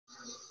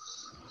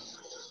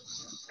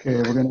Okay,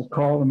 we're going to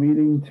call the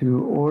meeting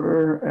to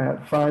order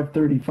at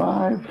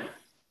 5:35.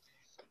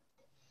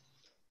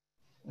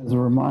 As a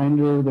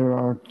reminder, there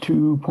are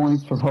 2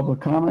 points for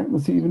public comment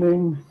this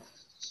evening.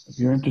 If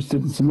you're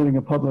interested in submitting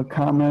a public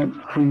comment,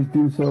 please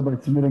do so by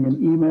submitting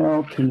an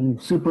email to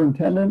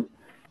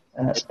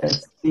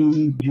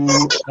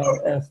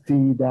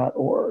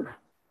superintendent@stgrsd.org.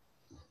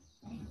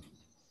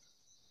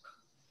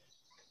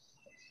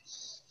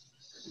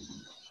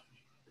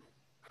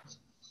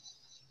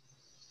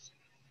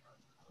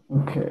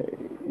 Okay,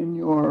 in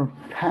your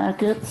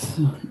packets,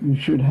 you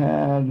should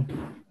have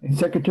a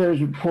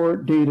secretary's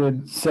report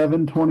dated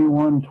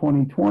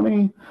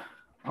 7/21/2020.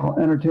 I'll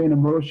entertain a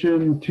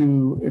motion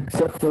to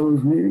accept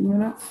those meeting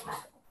minutes.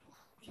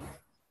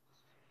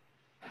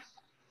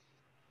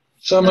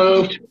 So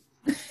moved.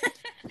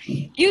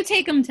 You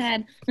take them,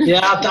 Ted.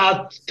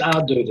 Yeah,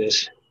 I'll do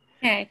this.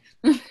 Okay.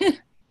 This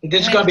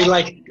is going to be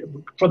like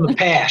from the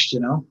past,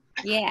 you know?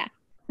 Yeah.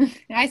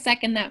 I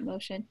second that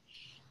motion.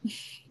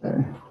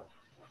 Okay.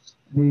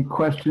 Any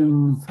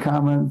questions,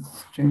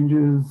 comments,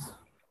 changes?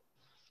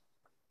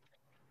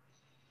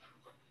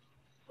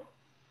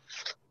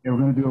 Okay, we're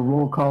going to do a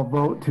roll call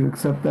vote to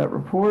accept that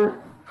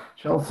report.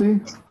 Chelsea?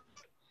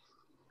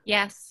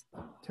 Yes.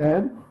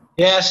 Ted?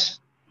 Yes.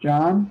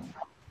 John?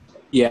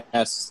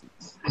 Yes.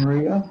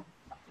 Maria?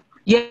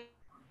 Yes.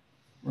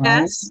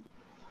 Ryan?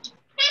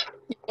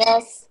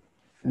 Yes.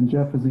 And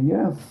Jeff is a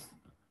yes.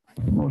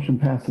 Motion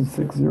passes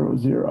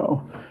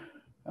 6-0-0.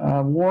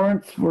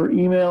 Warrants were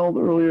emailed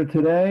earlier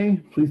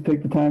today. Please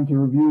take the time to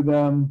review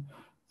them,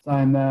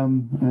 sign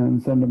them,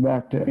 and send them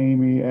back to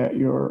Amy at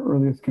your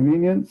earliest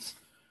convenience.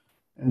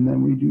 And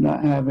then we do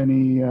not have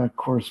any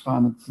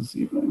correspondence this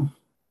evening.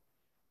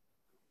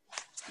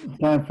 It's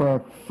time for our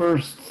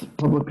first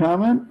public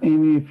comment.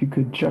 Amy, if you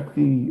could check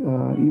the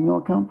email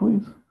account,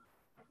 please.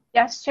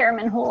 Yes,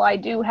 Chairman Houle, I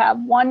do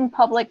have one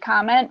public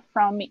comment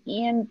from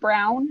Ian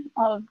Brown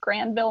of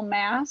Granville,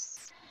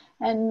 Mass.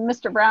 And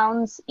Mr.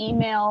 Brown's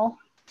email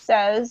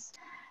says,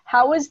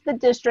 how is the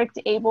district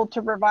able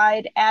to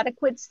provide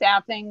adequate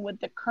staffing with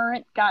the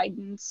current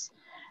guidance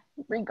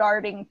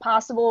regarding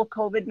possible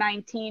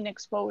COVID-19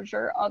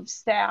 exposure of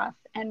staff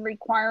and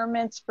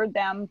requirements for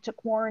them to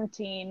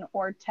quarantine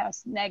or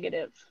test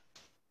negative?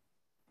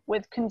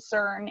 With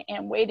concern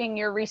and waiting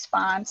your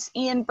response,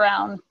 Ian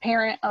Brown,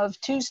 parent of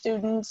 2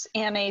 students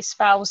and a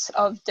spouse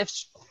of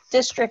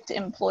district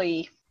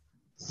employee.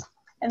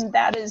 And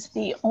that is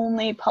the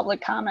only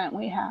public comment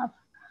we have.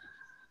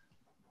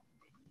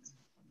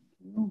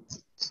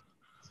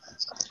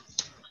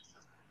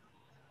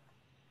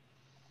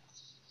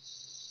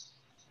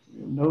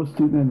 No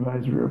student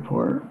advisory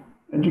report.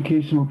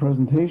 Educational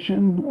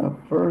presentation. Up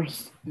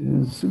first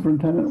is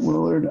Superintendent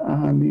Willard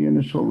on the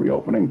initial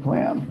reopening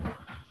plan.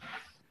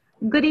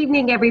 Good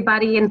evening,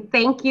 everybody, and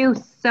thank you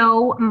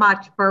so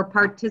much for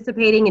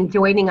participating and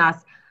joining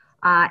us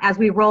as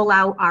we roll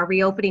out our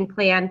reopening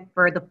plan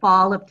for the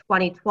fall of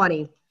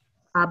 2020.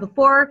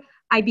 Before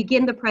I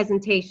begin the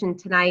presentation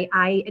tonight,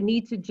 I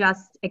need to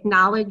just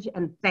acknowledge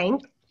and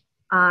thank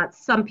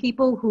some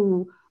people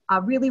who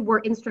really were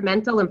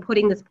instrumental in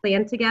putting this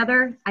plan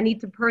together. I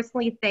need to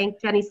personally thank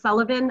Jenny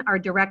Sullivan, our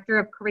Director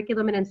of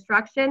Curriculum and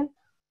Instruction,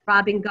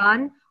 Robin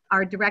Gunn,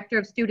 our Director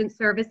of Student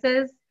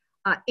Services,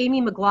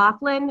 Amy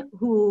McLaughlin,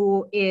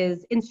 who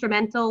is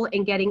instrumental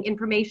in getting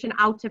information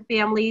out to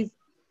families,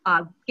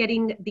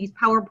 getting these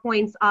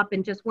PowerPoints up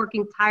and just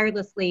working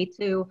tirelessly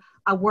to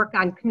work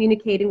on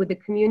communicating with the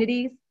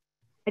communities.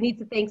 I need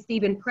to thank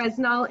Stephen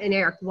Presnell and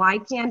Eric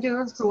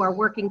Wykander, who are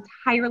working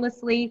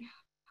tirelessly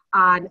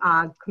on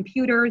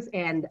computers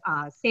and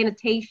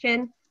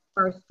sanitation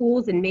for our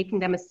schools and making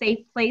them a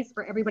safe place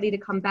for everybody to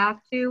come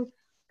back to.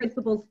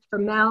 Principals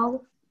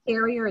Trammell,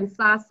 Carrier, and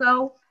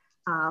Sasso,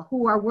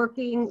 who are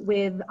working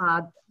with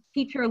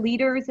teacher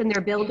leaders in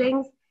their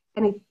buildings.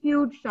 And a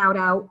huge shout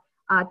out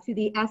to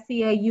the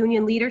SEA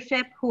union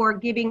leadership, who are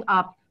giving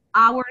up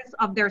hours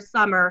of their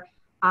summer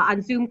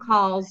on Zoom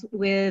calls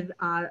with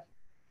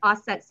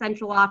us at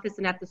central office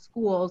and at the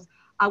schools,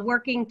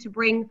 working to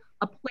bring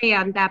a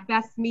plan that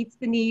best meets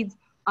the needs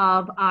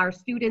of our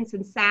students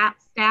and staff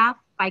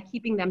by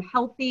keeping them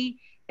healthy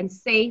and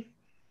safe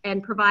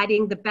and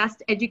providing the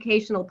best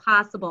educational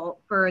possible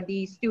for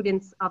the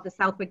students of the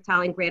Southwick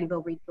Tolling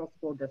Granville Regional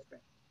School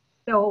District.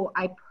 So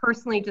I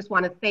personally just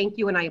want to thank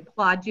you and I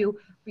applaud you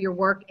for your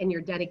work and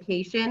your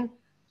dedication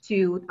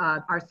to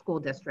our school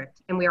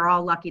district. And we are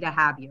all lucky to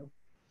have you.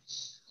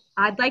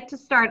 I'd like to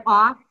start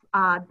off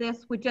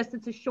this with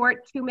it's a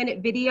short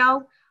 2-minute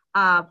video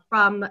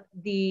from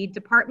the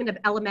Department of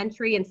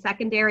Elementary and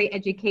Secondary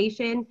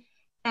Education.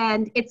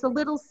 And it's a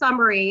little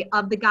summary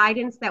of the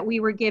guidance that we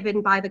were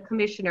given by the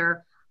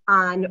commissioner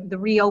on the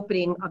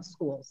reopening of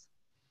schools.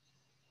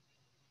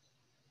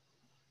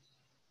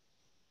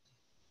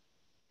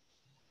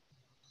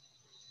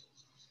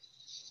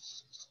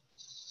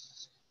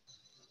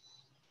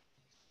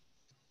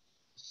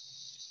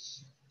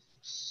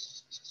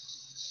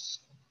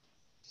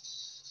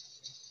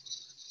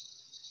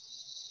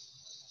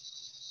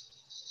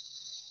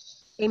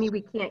 Amy,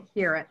 we can't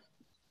hear it.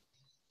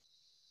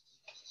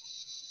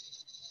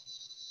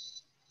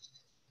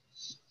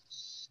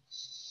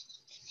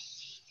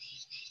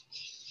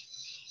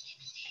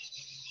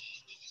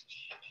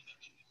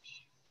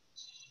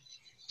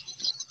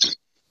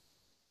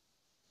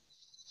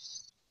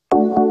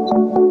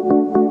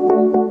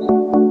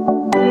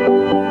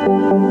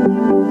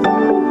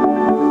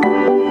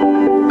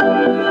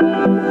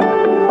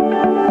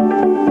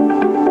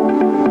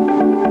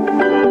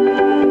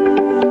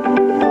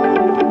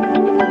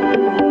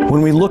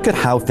 look at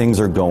how things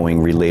are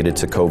going related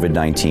to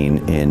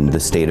COVID-19 in the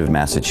state of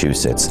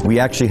Massachusetts, we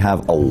actually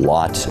have a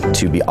lot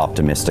to be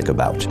optimistic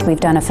about. We've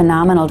done a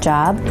phenomenal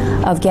job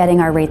of getting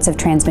our rates of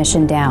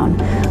transmission down.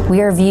 We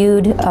are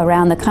viewed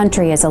around the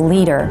country as a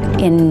leader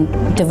in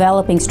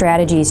developing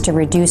strategies to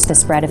reduce the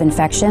spread of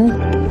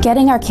infection.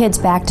 Getting our kids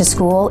back to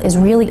school is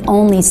really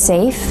only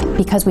safe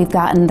because we've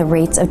gotten the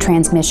rates of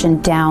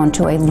transmission down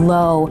to a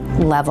low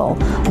level,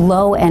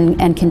 low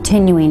and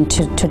continuing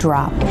to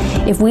drop.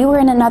 If we were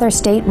in another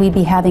state, we'd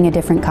be having a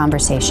different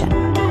conversation.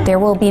 There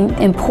will be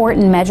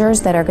important measures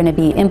that are going to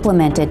be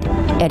implemented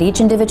at each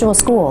individual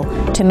school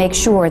to make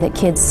sure that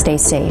kids stay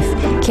safe,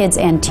 kids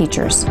and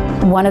teachers.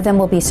 One of them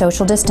will be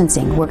social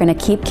distancing. We're going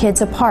to keep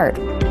kids apart.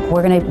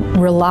 We're going to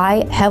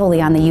rely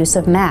heavily on the use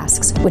of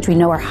masks, which we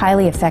know are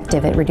highly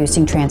effective at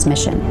reducing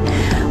transmission.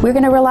 We're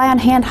going to rely on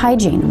hand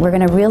hygiene. We're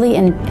going to really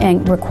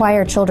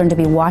require children to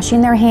be washing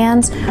their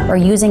hands or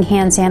using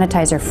hand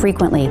sanitizer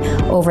frequently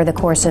over the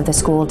course of the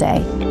school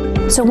day.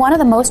 So one of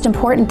the most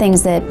important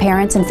things that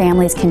parents and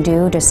families can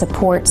do to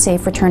support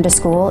safe return to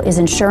school is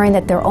ensuring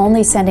that they're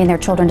only sending their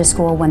children to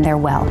school when they're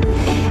well.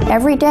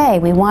 Every day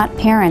we want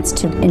parents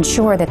to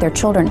ensure that their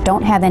children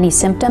don't have any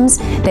symptoms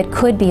that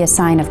could be a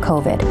sign of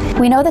COVID.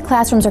 We know that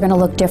classrooms are going to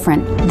look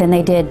different than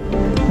they did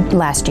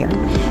last year.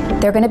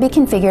 They're going to be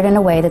configured in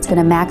a way that's going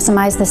to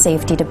maximize the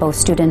safety to both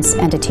students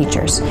and to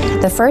teachers.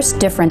 The first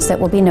difference that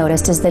will be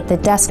noticed is that the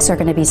desks are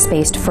going to be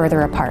spaced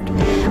further apart.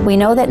 We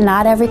know that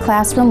not every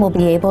classroom will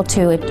be able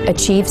to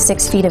achieve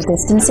 6 feet of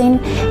distancing,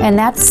 and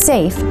that's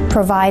safe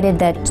provided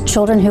that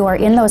children who are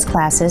in those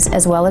classes,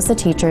 as well as the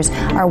teachers,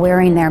 are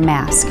wearing their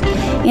mask.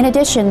 In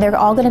addition, they're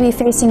all going to be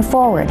facing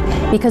forward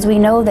because we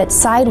know that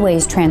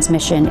sideways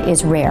transmission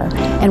is rare.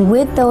 And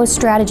with those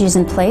strategies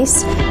in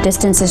place,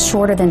 distances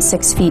shorter than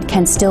 6 feet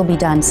can still be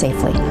done safely.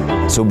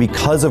 So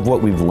because of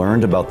what we've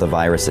learned about the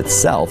virus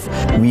itself,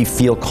 we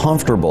feel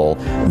comfortable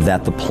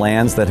that the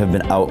plans that have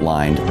been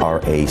outlined are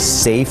a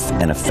safe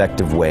and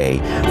effective way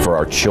for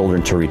our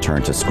children to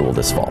return to school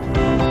this fall.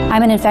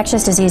 I'm an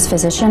infectious disease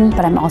physician,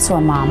 but I'm also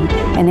a mom,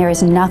 and there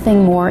is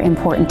nothing more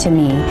important to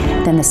me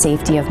than the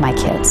safety of my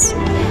kids.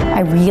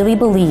 I really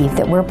believe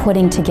that we're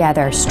putting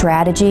together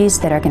strategies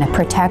that are going to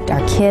protect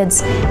our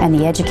kids and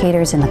the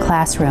educators in the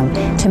classroom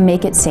to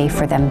make it safe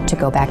for them to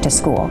go back to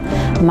school.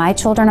 My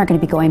children are going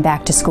to be going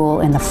back to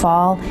school in the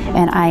fall,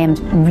 and I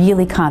am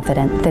really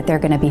confident that they're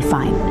going to be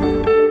fine.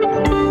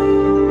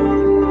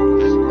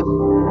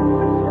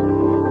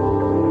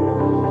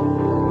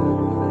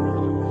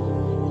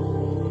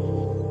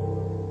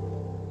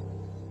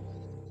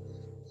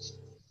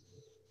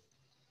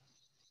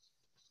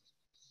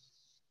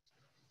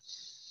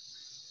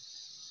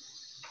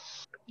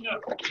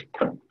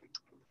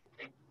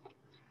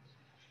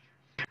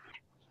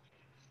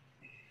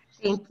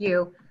 Thank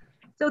you.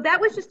 So that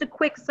was just a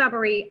quick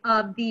summary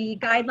of the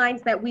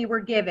guidelines that we were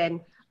given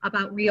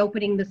about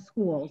reopening the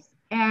schools.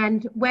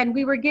 And when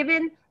we were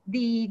given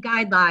the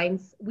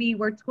guidelines, we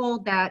were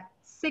told that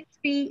 6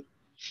 feet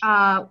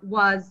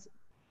was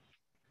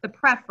the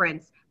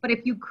preference, but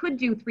if you could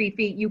do 3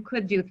 feet, you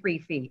could do 3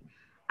 feet.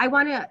 I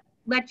want to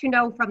let you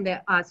know from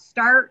the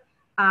start,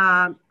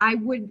 I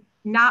would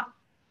not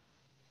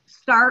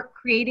start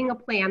creating a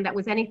plan that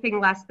was anything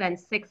less than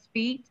 6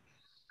 feet.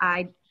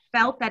 I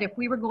felt that if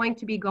we were going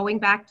to be going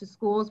back to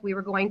schools, we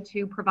were going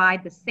to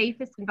provide the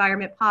safest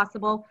environment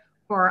possible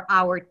for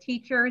our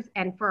teachers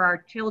and for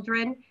our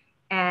children.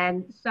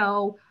 And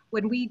so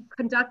when we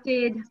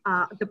conducted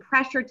the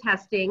pressure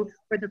testing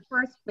for the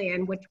first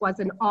plan, which was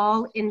an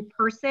all in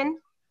person,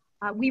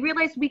 we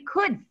realized we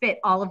could fit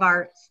all of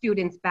our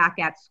students back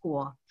at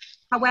school.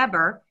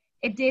 However,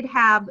 it did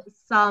have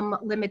some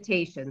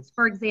limitations.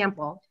 For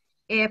example,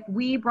 if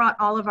we brought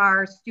all of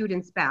our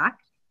students back,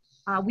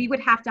 we would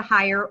have to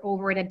hire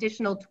over an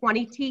additional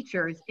 20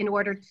 teachers in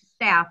order to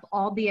staff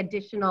all the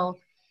additional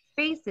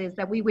spaces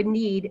that we would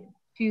need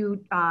to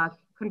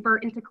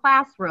convert into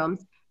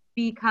classrooms,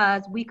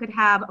 because we could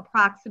have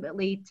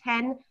approximately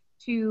 10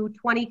 to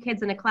 20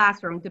 kids in a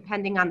classroom,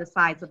 depending on the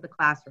size of the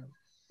classroom.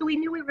 So we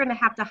knew we were going to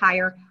have to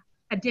hire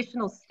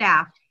additional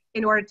staff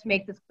in order to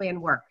make this plan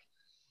work.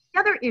 The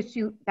other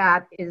issue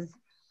that is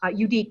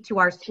unique to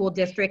our school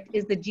district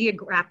is the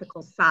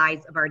geographical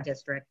size of our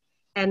district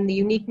and the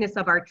uniqueness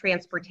of our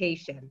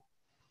transportation.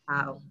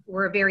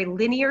 We're a very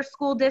linear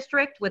school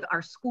district, with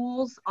our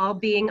schools all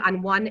being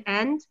on one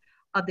end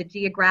of the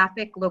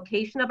geographic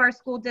location of our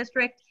school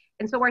district.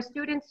 And so our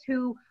students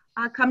who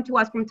come to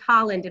us from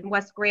Tolland and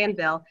West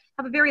Granville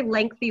have a very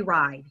lengthy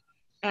ride.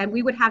 And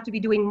we would have to be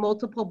doing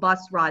multiple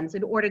bus runs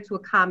in order to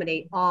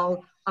accommodate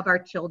all of our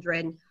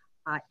children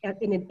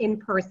in an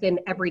in-person,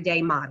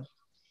 everyday model.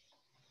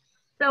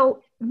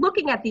 So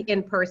looking at the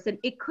in-person,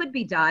 it could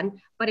be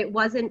done, but it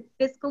wasn't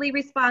fiscally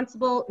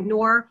responsible,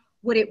 nor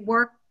would it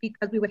work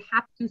because we would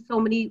have to do so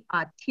many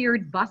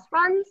tiered bus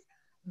runs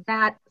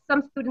that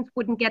some students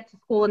wouldn't get to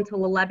school until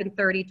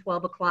 11:30,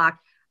 12 o'clock,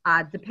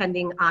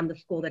 depending on the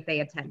school that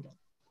they attended.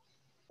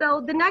 So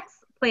the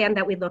next plan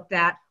that we looked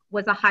at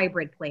was a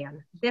hybrid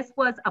plan. This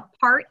was a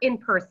part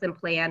in-person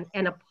plan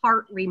and a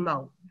part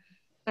remote.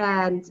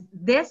 And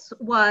this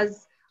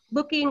was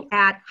looking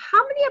at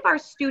how many of our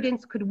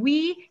students could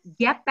we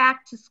get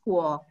back to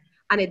school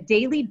on a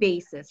daily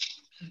basis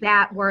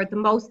that were the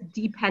most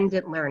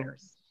dependent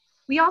learners.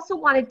 We also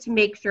wanted to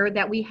make sure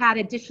that we had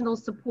additional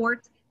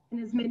support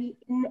and as many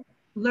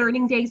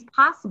learning days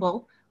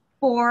possible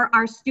for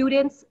our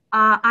students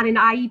on an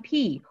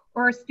IEP,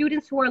 or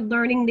students who are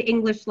learning the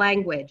English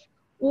language,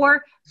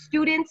 or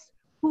students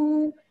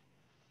who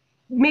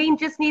may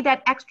just need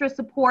that extra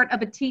support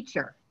of a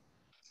teacher.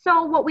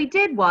 So what we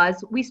did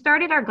was we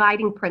started our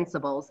guiding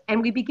principles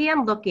and we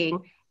began looking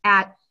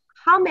at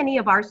how many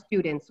of our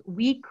students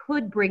we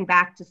could bring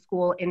back to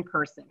school in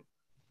person.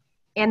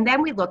 And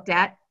then we looked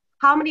at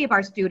how many of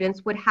our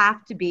students would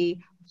have to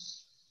be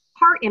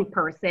part in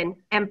person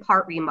and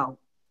part remote.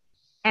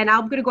 And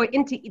I'm going to go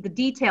into the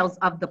details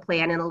of the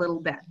plan in a little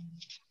bit.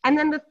 And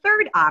then the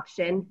third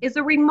option is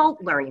a remote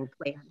learning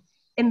plan.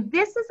 And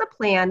this is a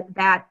plan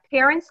that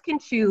parents can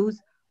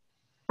choose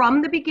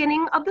from the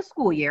beginning of the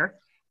school year,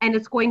 and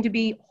it's going to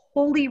be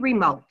wholly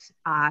remote.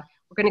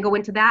 We're going to go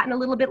into that in a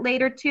little bit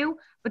later too,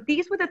 but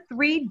these were the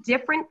 3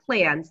 different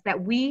plans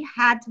that we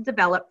had to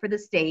develop for the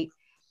state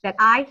that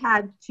I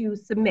had to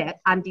submit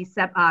on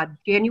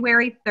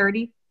January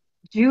 30,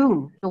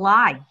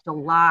 July.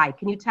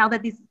 Can you tell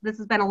that this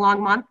has been a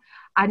long month?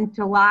 On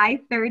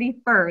July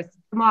 31st,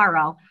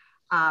 tomorrow,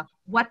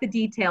 what the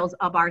details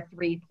of our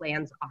 3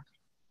 plans are.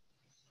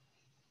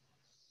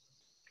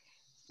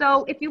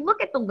 So if you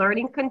look at the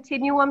learning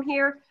continuum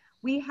here,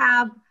 we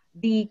have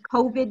the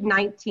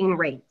COVID-19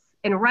 rates.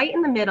 And right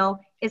in the middle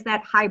is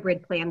that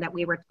hybrid plan that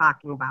we were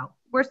talking about,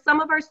 where some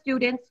of our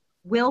students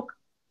will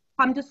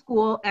come to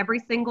school every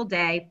single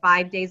day,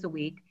 5 days a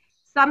week.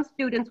 Some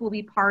students will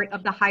be part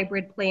of the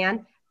hybrid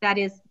plan that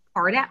is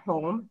part at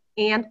home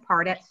and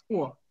part at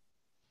school.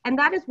 And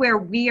that is where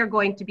we are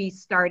going to be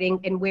starting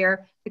and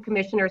where the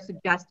commissioner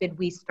suggested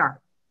we start.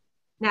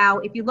 Now,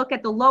 if you look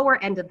at the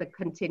lower end of the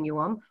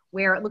continuum,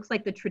 where it looks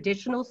like the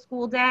traditional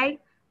school day,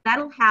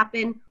 that'll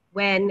happen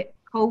when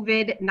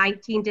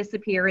COVID-19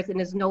 disappears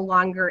and is no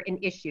longer an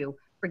issue.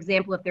 For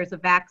example, if there's a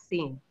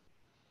vaccine.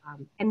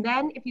 And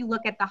then if you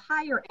look at the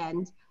higher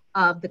end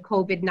of the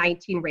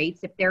COVID-19 rates,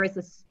 if there is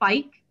a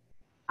spike,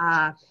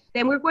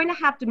 then we're going to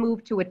have to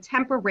move to a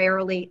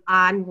temporarily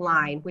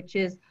online, which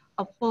is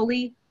a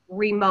fully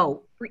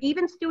remote. For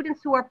even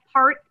students who are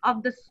part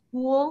of the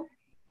school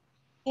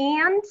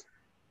and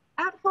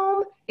at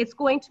home, it's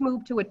going to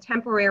move to a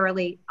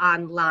temporarily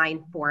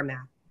online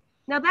format.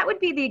 Now that would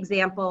be the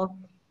example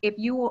if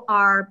you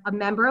are a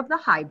member of the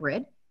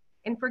hybrid,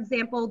 and for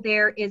example,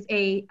 there is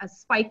a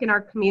spike in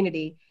our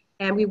community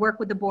and we work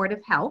with the Board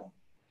of Health,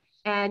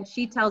 and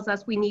she tells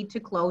us we need to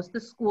close the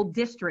school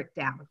district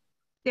down.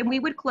 Then we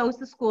would close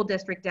the school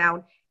district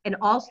down and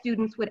all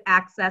students would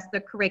access the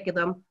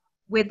curriculum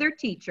with their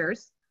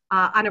teachers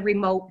on a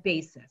remote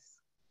basis.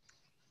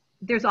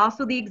 There's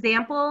also the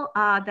example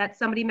that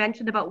somebody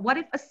mentioned about what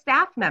if a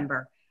staff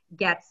member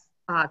gets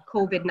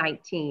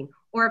COVID-19,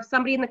 or if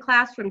somebody in the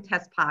classroom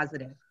tests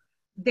positive.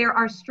 There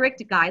are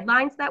strict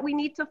guidelines that we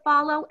need to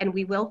follow, and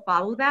we will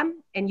follow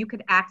them, and you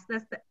could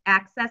access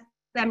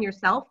them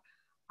yourself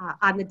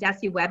on the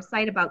DESE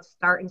website about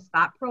start and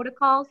stop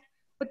protocols.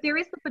 But there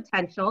is the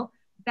potential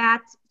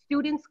that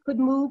students could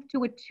move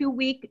to a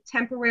 2-week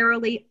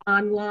temporarily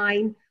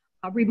online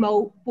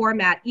remote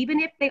format,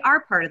 even if they are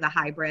part of the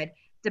hybrid,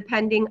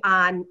 depending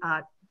on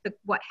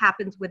what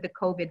happens with the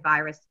COVID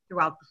virus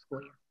throughout the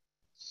school year.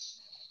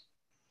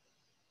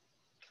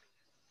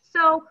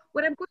 So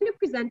what I'm going to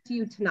present to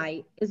you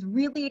tonight is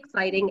really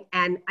exciting,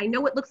 and I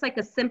know it looks like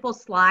a simple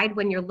slide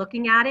when you're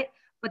looking at it,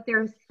 but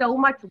there's so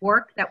much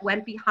work that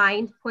went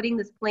behind putting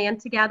this plan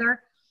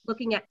together,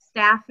 looking at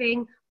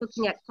staffing,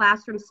 looking at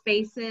classroom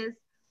spaces,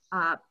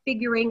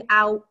 figuring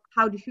out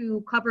how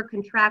to cover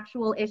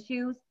contractual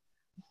issues.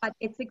 But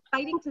it's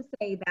exciting to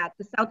say that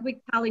the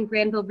Southwick Pelham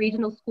Granville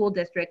Regional School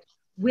District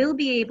will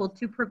be able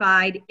to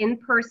provide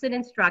in-person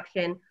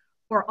instruction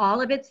for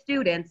all of its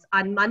students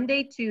on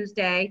Monday,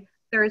 Tuesday,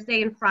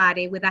 Thursday, and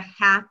Friday, with a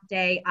half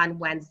day on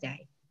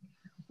Wednesday.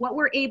 What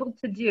we're able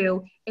to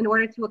do in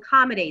order to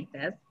accommodate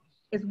this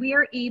is we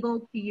are able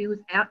to use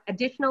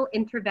additional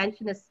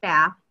interventionist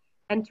staff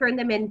and turn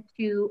them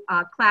into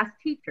class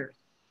teachers.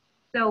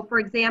 So for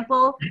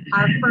example,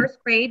 our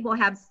first grade will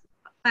have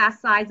class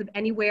size of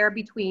anywhere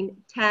between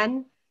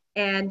 10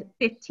 and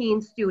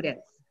 15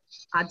 students,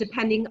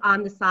 depending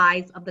on the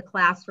size of the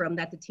classroom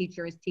that the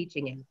teacher is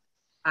teaching in.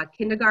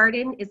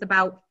 Kindergarten is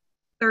about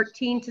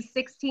 13 to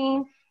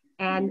 16,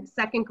 and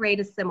second grade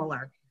is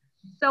similar.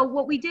 So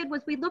what we did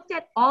was we looked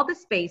at all the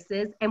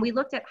spaces and we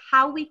looked at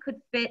how we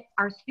could fit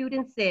our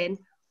students in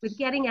with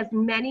getting as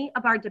many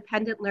of our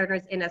dependent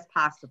learners in as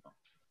possible.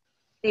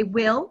 They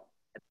will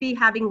be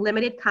having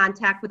limited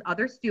contact with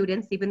other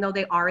students, even though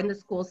they are in the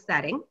school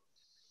setting.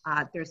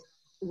 There's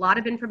a lot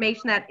of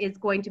information that is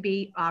going to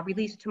be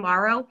released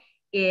tomorrow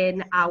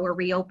in our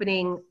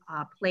reopening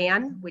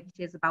plan, which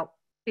is about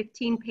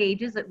 15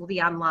 pages. It will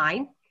be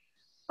online.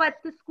 But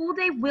the school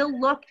day will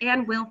look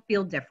and will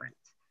feel different.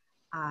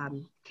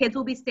 Kids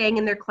will be staying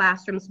in their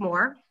classrooms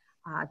more.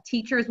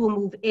 Teachers will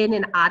move in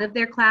and out of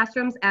their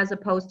classrooms as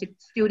opposed to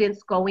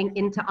students going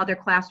into other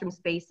classroom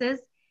spaces.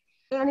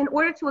 And in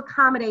order to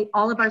accommodate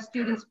all of our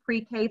students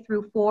pre-K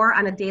through 4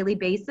 on a daily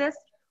basis,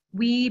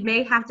 we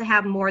may have to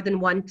have more than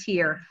one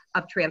tier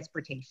of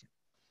transportation.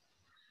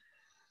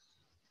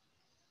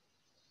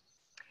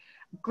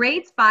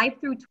 Grades 5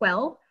 through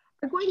 12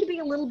 are going to be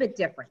a little bit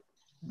different.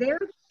 Their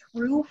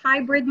true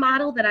hybrid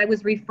model that I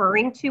was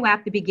referring to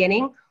at the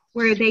beginning,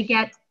 where they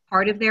get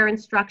part of their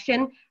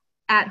instruction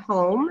at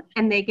home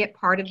and they get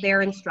part of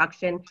their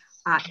instruction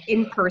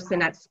in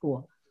person at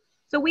school.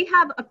 So we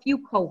have a few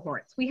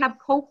cohorts. We have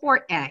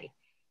cohort A,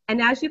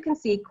 and as you can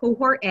see,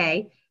 cohort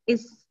A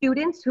is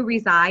students who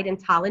reside in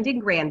Tolland and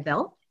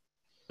Granville,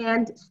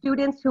 and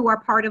students who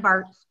are part of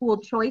our school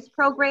choice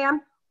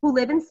program who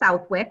live in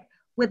Southwick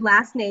with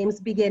last names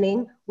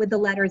beginning with the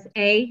letters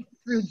A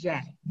through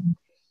J.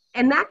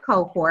 In that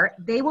cohort,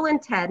 they will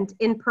attend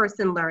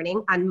in-person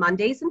learning on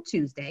Mondays and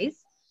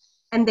Tuesdays,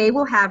 and they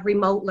will have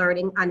remote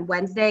learning on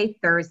Wednesday,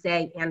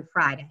 Thursday, and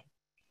Friday.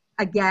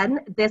 Again,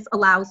 this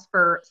allows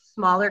for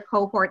smaller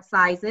cohort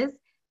sizes,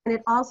 and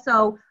it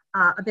also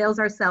avails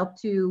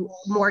ourselves to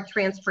more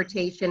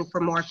transportation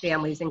for more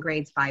families in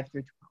grades 5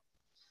 through 12.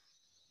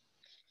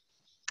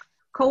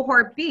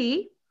 Cohort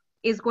B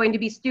is going to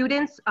be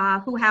students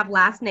who have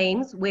last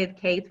names with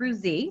K through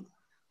Z,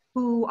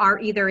 who are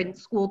either in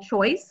school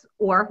choice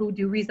or who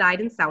do reside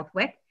in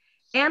Southwick,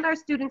 and our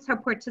students who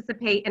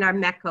participate in our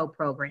METCO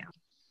program.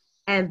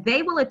 And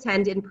they will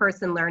attend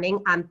in-person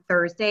learning on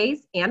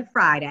Thursdays and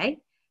Friday,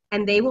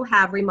 and they will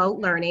have remote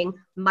learning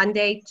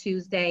Monday,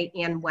 Tuesday,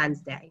 and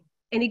Wednesday.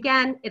 And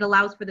again, it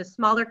allows for the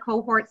smaller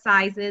cohort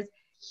sizes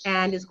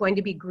and is going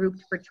to be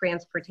grouped for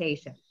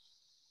transportation.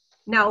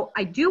 Now,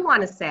 I do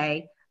want to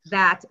say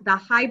that the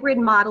hybrid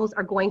models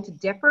are going to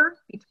differ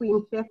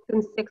between 5th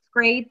and 6th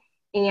grade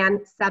and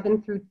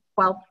 7th through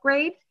 12th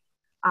grade.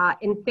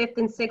 In 5th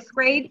and 6th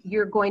grade,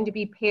 you're going to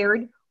be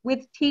paired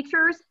with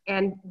teachers,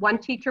 and one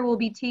teacher will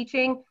be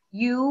teaching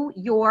you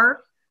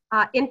your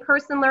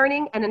in-person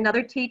learning, and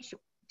another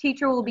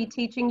teacher will be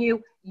teaching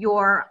you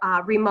your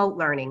remote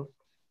learning.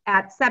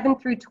 At 7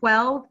 through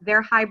 12,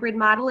 their hybrid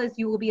model is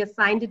you will be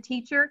assigned a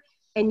teacher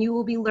and you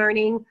will be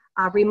learning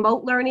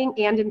remote learning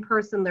and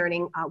in-person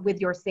learning with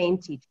your same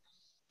teacher.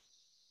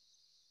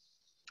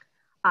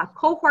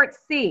 Cohort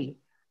C,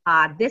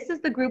 this is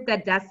the group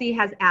that DESE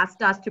has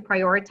asked us to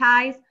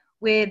prioritize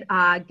with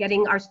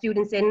getting our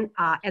students in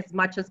as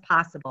much as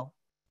possible.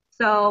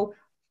 So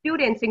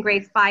students in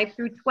grades 5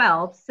 through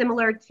 12,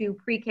 similar to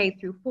pre-K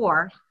through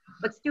 4,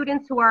 but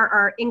students who are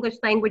our English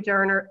language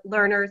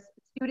learners,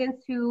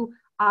 students who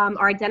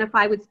are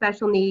identified with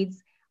special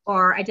needs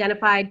or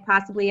identified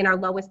possibly in our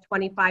lowest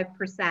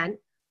 25%.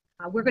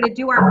 We're going to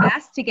do our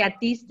best to get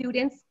these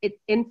students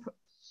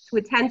to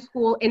attend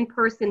school in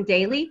person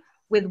daily,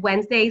 with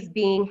Wednesdays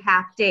being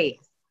half days.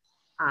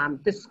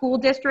 The school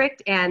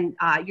district and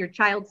your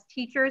child's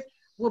teachers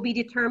will be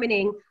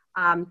determining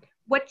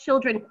what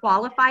children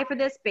qualify for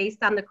this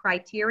based on the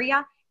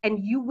criteria,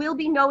 and you will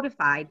be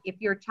notified if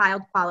your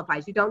child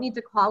qualifies. You don't need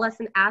to call us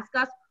and ask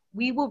us.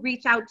 We will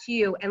reach out to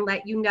you and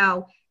let you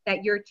know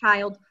that your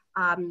child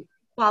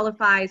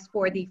qualifies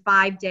for the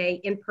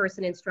 5-day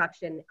in-person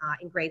instruction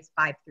in grades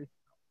 5 through 12.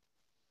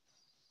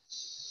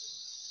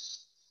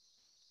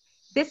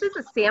 This is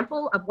a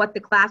sample of what the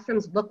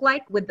classrooms look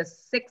like with the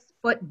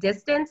 6-foot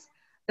distance.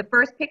 The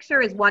first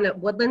picture is one at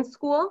Woodland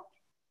School.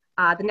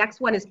 The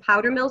next one is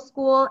Powder Mill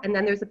School, and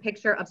then there's a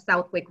picture of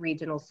Southwick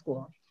Regional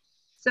School.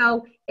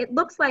 So it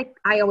looks like,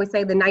 I always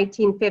say, the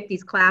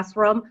 1950s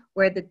classroom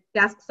where the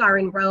desks are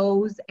in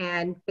rows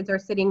and kids are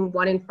sitting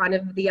one in front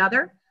of the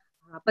other.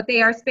 But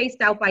they are spaced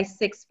out by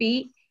 6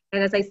 feet.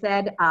 And as I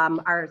said,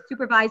 our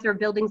supervisor of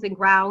buildings and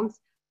grounds,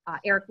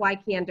 Eric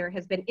Wykander,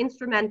 has been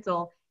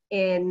instrumental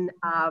in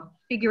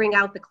figuring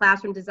out the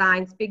classroom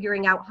designs,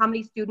 figuring out how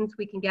many students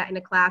we can get in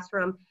a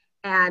classroom.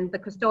 And the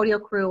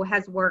custodial crew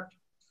has worked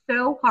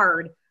so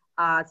hard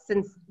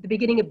since the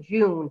beginning of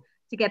June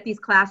to get these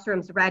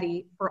classrooms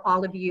ready for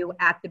all of you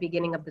at the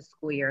beginning of the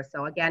school year.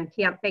 So again,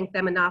 can't thank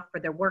them enough for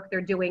their work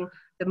they're doing,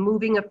 the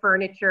moving of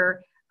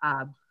furniture,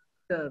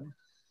 the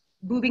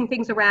moving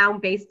things around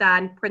based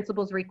on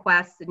principals'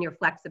 requests and your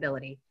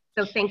flexibility.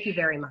 So thank you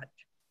very much.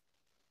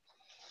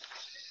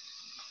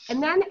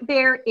 And then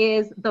there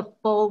is the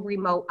full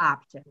remote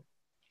option.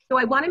 So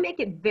I want to make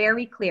it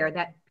very clear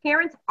that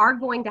parents are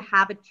going to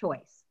have a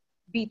choice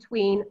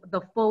between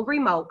the full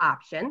remote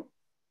option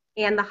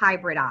and the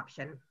hybrid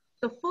option.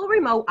 The full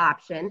remote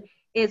option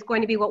is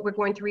going to be what we're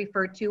going to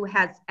refer to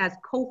as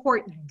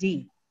cohort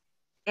D.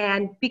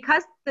 And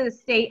because the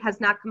state has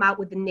not come out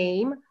with the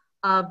name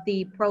of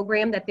the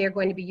program that they're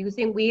going to be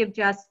using, we have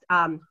just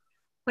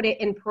put it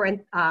in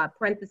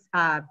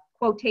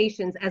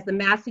quotations as the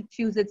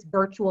Massachusetts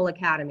Virtual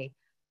Academy.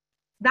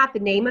 Not the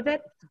name of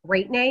it, it's a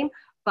great name,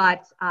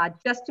 but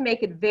just to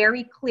make it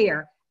very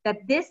clear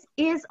that this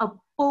is a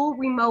full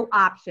remote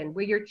option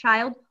where your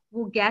child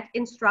will get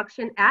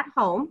instruction at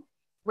home,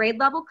 grade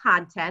level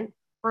content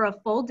for a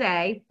full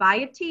day by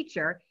a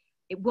teacher,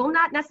 It will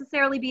not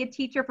necessarily be a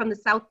teacher from the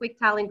Southwick,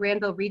 Tallinn,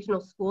 Granville Regional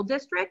School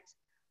District.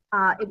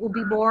 It will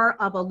be more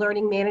of a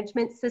learning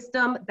management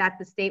system that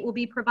the state will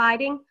be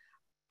providing,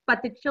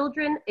 but the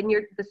children and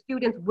the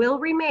students will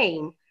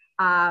remain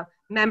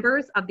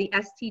members of the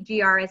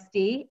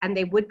STGRSD, and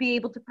they would be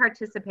able to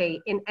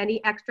participate in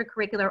any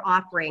extracurricular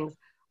offerings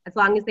as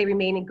long as they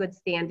remain in good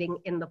standing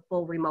in the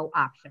full remote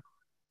option.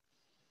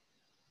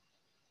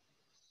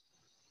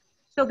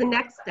 So the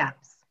next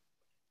steps.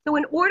 So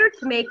in order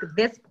to make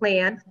this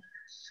plan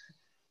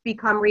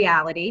become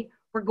reality,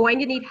 we're going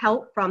to need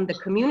help from the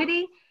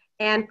community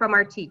and from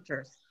our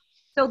teachers.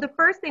 So the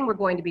first thing we're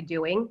going to be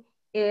doing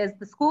is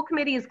the school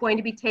committee is going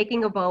to be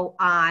taking a vote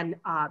on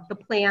the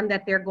plan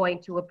that they're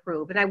going to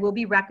approve. And I will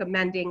be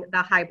recommending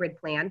the hybrid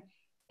plan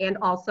and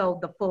also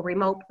the full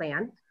remote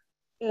plan.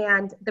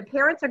 And the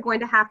parents are going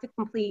to have to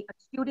complete a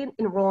student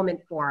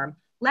enrollment form,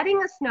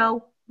 letting us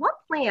know what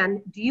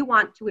plan do you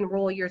want to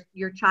enroll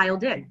your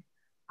child in.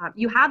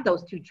 You have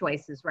those two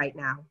choices right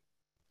now.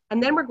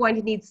 And then we're going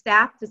to need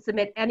staff to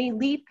submit any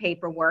leave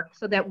paperwork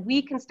so that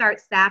we can start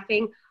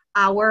staffing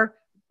our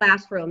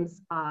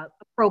classrooms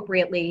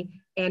appropriately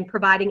and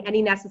providing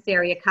any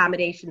necessary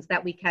accommodations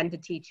that we can to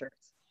teachers.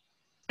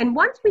 And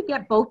once we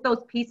get both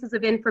those pieces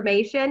of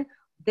information,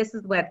 this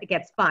is what it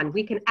gets fun.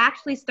 We can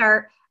actually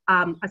start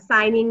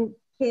assigning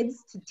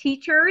kids to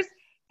teachers,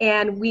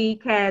 and we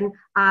can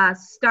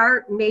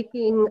start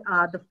making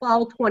the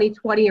fall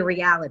 2020 a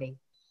reality.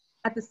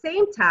 At the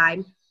same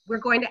time, we're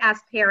going to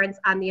ask parents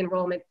on the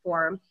enrollment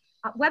form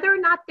whether or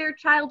not their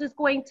child is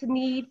going to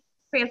need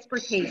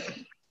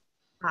transportation.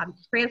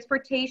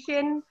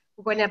 Transportation,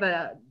 we're going to have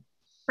a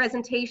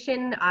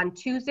presentation on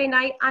Tuesday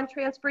night on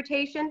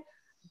transportation,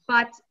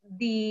 but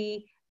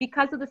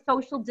because of the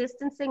social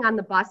distancing on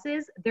the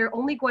buses, they're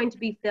only going to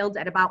be filled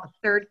at about a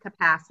third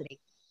capacity.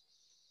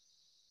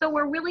 So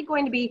we're really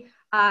going to be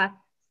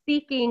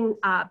seeking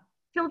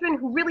children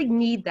who really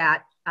need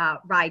that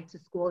ride to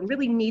school and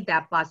really need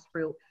that bus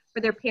route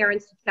for their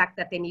parents to check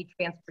that they need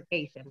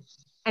transportation.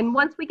 And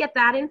once we get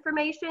that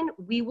information,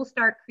 we will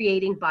start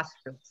creating bus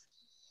routes.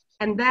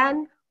 And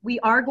then we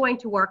are going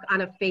to work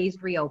on a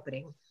phased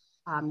reopening.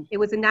 It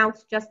was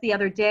announced just the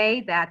other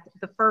day that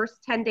the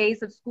first 10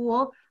 days of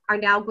school are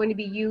now going to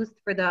be used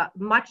for the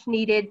much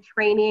needed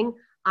training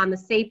on the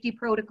safety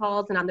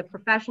protocols and on the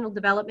professional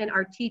development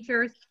our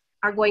teachers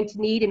are going to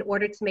need in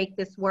order to make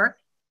this work.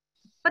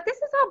 But this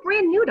is all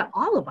brand new to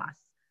all of us.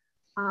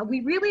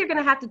 We really are going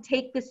to have to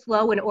take this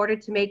slow in order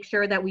to make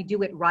sure that we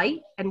do it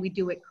right and we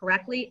do it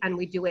correctly and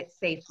we do it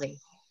safely.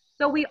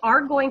 So we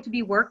are going to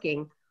be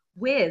working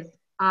with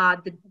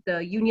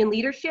the union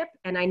leadership,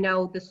 and I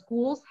know the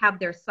schools have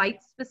their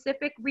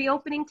site-specific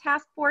reopening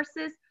task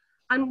forces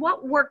on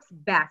what works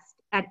best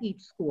at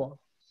each school.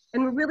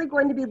 And we're really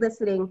going to be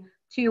listening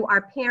to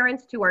our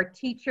parents, to our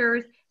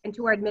teachers, and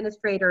to our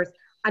administrators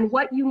on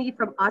what you need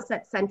from us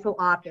at central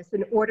office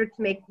in order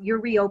to make your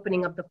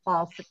reopening of the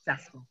fall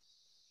successful.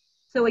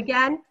 So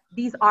again,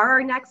 these are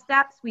our next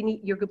steps. We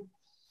need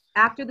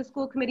after the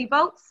school committee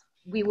votes,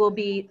 we will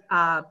be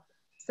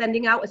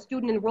sending out a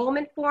student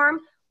enrollment form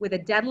with a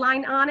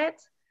deadline on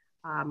it.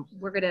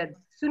 We're gonna, as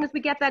soon as we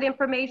get that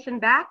information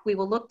back, we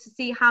will look to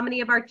see how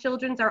many of our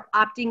children are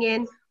opting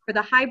in for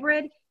the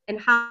hybrid and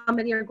how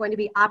many are going to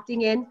be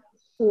opting in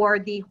for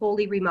the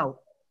wholly remote.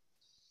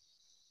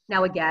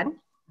 Now again,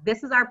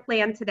 this is our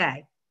plan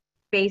today,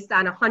 based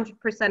on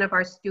 100% of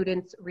our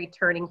students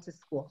returning to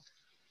school.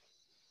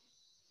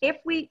 If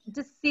we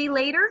just see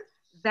later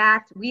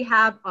that we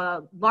have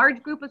a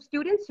large group of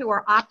students who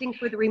are opting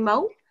for the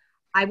remote,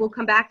 I will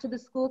come back to the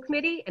school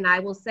committee and I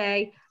will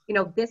say, you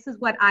know, this is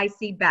what I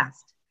see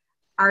best.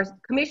 Our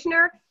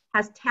commissioner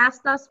has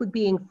tasked us with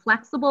being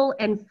flexible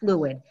and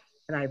fluid.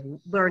 And I've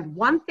learned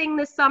one thing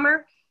this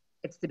summer,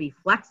 it's to be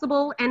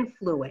flexible and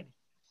fluid.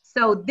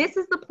 So this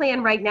is the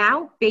plan right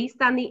now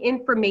based on the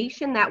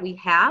information that we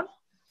have,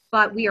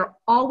 but we are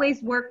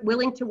always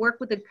willing to work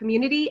with the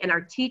community and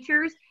our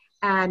teachers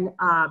and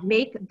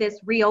make this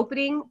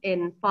reopening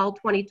in fall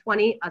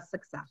 2020 a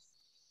success.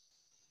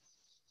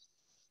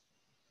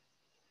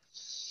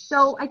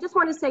 So I just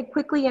want to say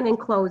quickly and in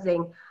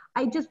closing,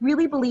 I just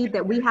really believe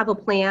that we have a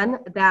plan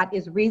that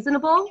is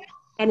reasonable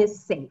and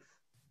is safe.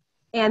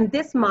 And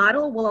this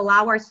model will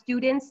allow our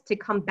students to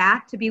come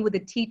back to be with the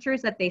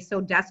teachers that they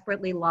so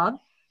desperately love,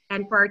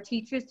 and for our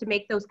teachers to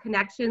make those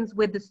connections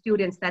with the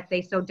students that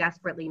they so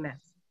desperately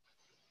miss.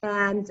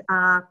 And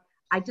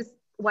I just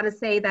want to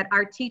say that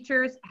our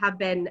teachers have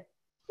been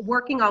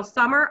working all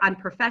summer on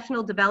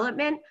professional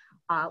development,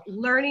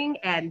 learning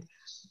and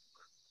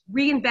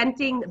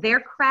reinventing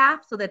their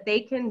craft so that they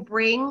can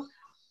bring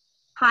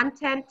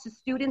content to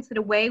students in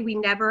a way we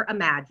never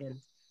imagined.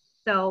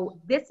 So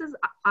this is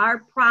our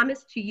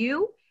promise to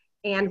you,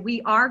 and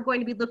we are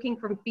going to be looking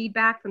for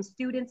feedback from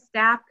students,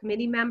 staff,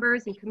 committee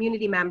members, and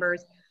community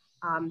members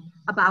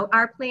about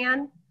our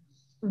plan.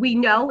 We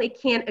know it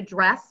can't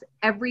address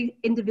every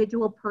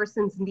individual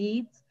person's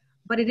needs,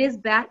 but it is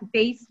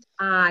based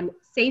on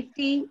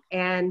safety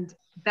and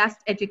best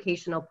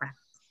educational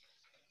practice.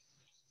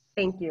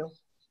 Thank you.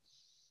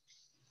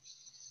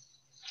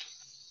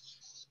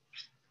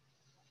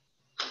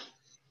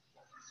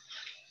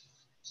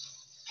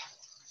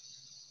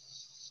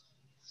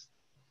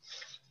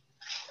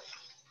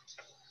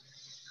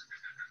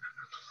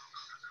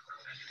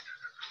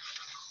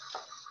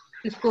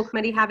 Does school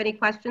committee have any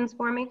questions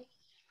for me?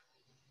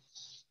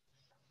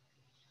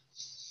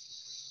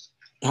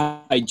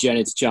 Hi, Jen.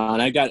 It's John.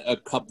 I got a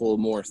couple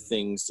more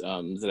things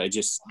that I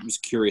just was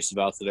curious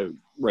about that I'm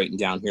writing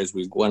down here as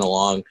we went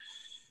along.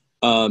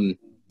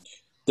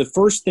 The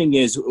first thing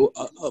is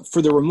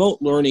for the remote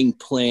learning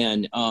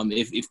plan,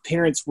 if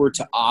parents were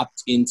to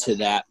opt into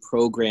that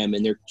program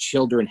and their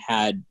children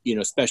had,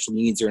 special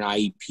needs or an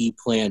IEP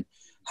plan,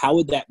 how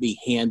would that be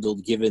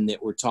handled, given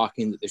that we're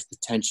talking that there's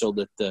potential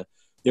that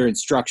their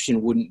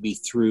instruction wouldn't be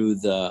through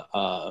the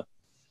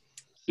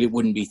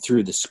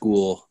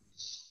school?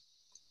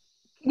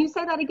 Can you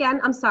say that again?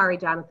 I'm sorry,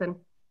 Jonathan.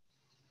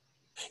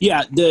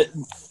 Yeah,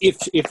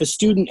 if a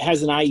student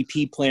has an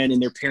IEP plan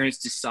and their parents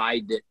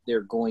decide that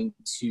they're going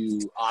to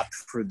opt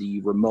for the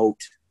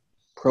remote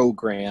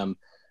program,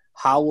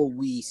 how will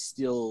we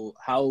still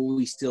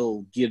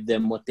give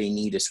them what they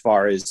need as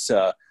far as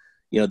the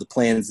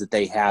plans that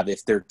they have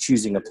if they're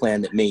choosing a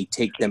plan that may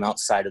take them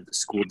outside of the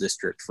school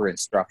district for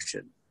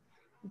instruction?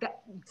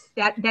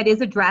 That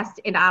is addressed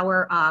in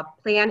our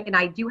plan, and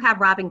I do have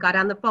Robin Gutt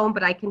on the phone,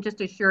 but I can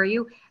just assure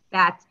you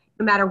that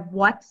no matter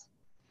what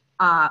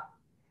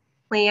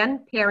plan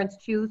parents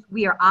choose,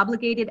 we are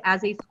obligated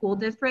as a school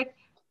district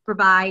to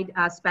provide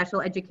special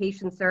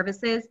education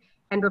services.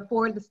 And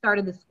before the start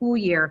of the school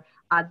year,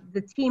 the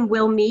team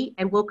will meet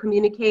and will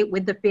communicate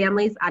with the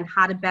families on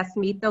how to best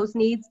meet those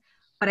needs.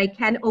 But I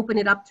can open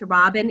it up to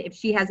Robin if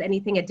she has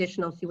anything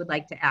additional she would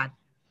like to add.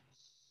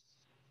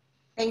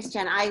 Thanks,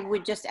 Jen. I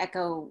would just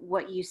echo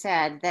what you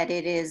said, that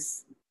it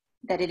is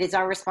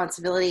our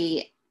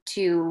responsibility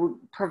to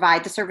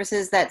provide the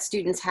services that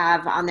students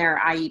have on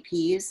their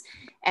IEPs.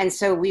 And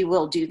so we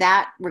will do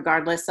that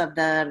regardless of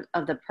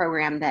the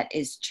program that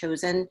is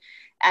chosen.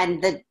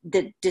 And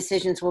the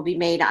decisions will be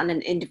made on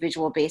an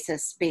individual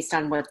basis based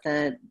on what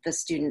the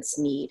students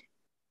need.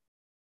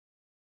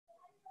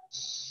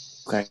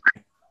 Okay,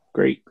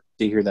 great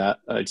to hear that.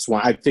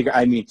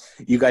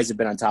 You guys have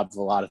been on top of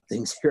a lot of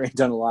things here and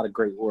done a lot of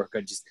great work.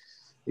 I just,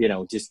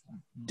 just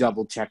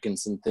double checking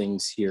some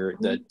things here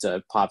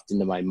that popped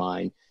into my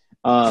mind.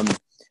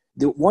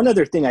 The one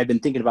other thing I've been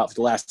thinking about for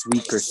the last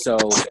week or so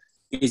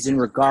is in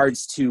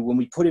regards to when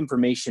we put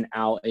information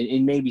out,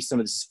 and maybe some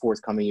of this is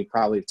forthcoming, you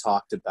probably have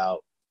talked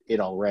about it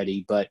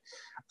already, but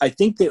I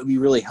think that it would be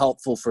really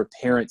helpful for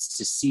parents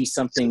to see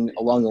something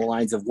along the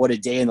lines of what a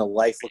day in the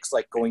life looks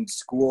like going to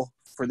school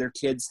for their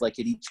kids, like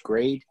at each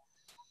grade.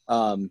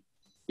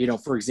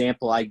 For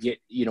example, I get,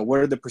 what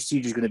are the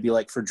procedures going to be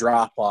like for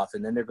drop off?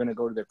 And then they're going to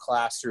go to their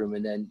classroom.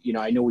 And then,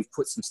 I know we've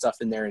put some stuff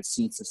in there and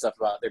seen some stuff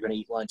about they're going to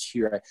eat lunch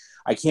here.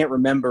 I can't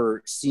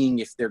remember seeing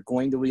if they're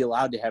going to be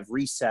allowed to have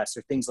recess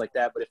or things like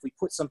that. But if we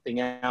put something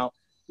out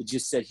that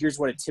just said, here's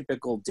what a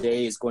typical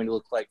day is going to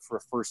look like for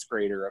a first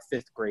grader, a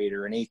fifth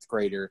grader, an eighth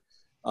grader,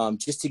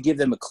 just to give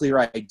them a clear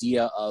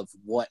idea of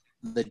what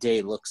the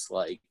day looks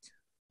like.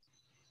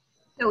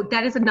 So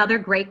that is another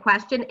great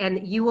question,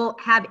 and you will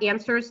have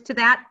answers to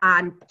that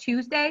on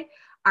Tuesday.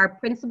 Our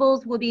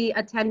principals will be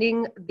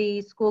attending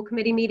the school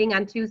committee meeting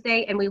on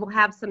Tuesday, and we will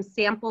have some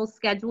sample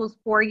schedules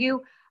for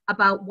you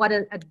about what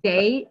a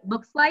day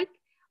looks like.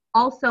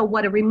 Also,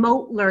 what a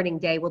remote learning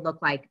day would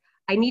look like.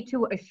 I need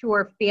to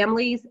assure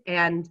families,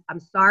 and I'm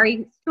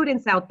sorry,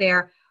 students out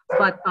there,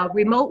 but a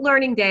remote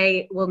learning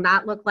day will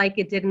not look like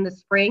it did in the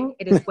spring.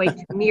 It is going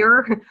to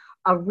mirror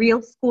a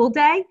real school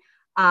day.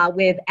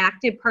 With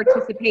active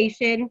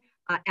participation,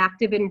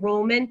 active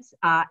enrollment,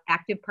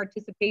 active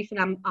participation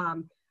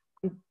on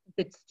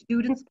the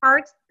students'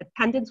 parts.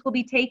 Attendance will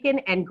be taken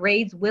and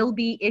grades will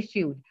be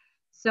issued.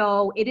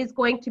 So it is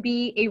going to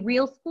be a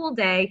real school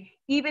day,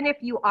 even if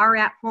you are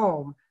at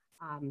home.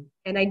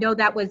 And I know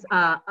that was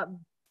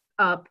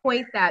a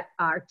point that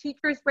our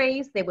teachers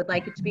raised. They would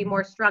like it to be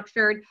more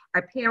structured.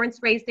 Our parents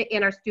raised it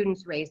and our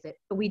students raised it.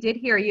 So we did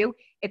hear you.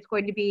 It's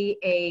going to be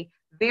a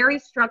very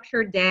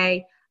structured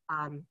day.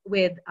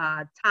 With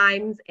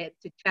times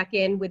to check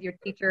in with your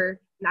teacher.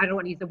 And I don't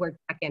want to use the word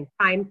check in,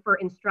 time for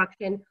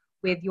instruction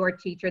with your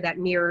teacher that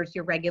mirrors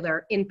your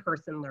regular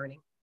in-person learning.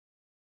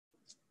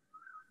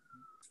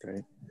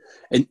 Okay.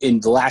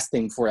 And the last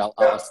thing before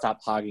I'll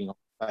stop hogging all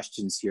the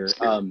questions here.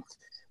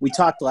 We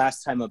talked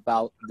last time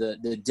about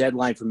the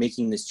deadline for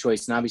making this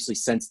choice. And obviously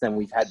since then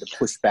we've had the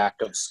pushback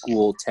of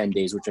school 10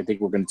 days, which I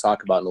think we're going to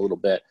talk about in a little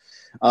bit.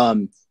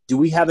 Do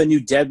we have a new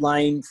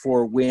deadline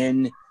for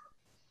when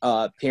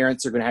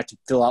parents are going to have to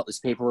fill out this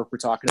paperwork we're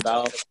talking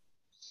about?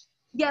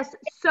 Yes,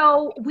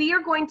 so we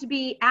are going to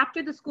be,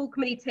 after the school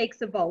committee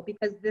takes a vote,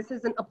 because this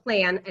isn't a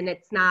plan and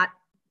it's not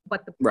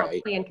what the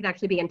plan can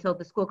actually be until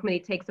the school committee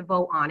takes a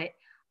vote on it.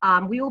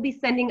 We will be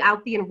sending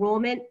out the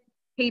enrollment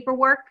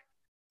paperwork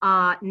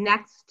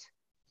next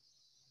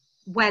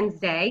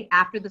Wednesday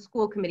after the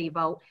school committee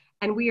vote.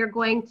 And we are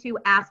going to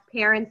ask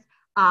parents,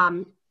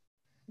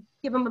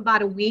 give them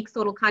about a week,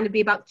 so it'll kind of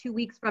be about 2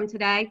 weeks from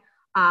today.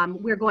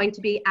 We're going to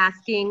be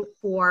asking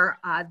for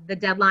the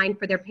deadline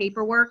for their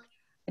paperwork.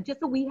 Just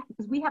so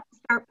because we have to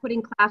start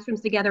putting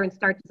classrooms together and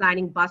start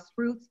designing bus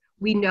routes.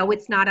 We know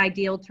it's not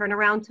ideal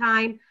turnaround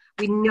time.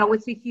 We know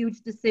it's a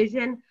huge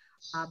decision.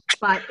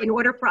 But in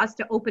order for us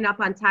to open up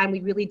on time, we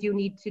really do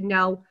need to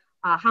know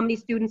how many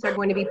students are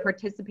going to be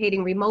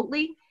participating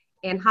remotely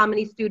and how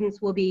many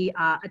students will be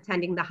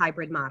attending the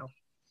hybrid model.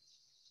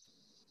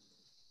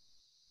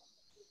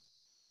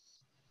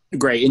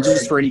 Great. And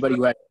just for anybody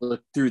who had to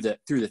look through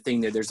the thing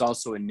there, there's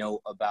also a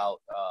note about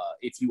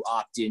if you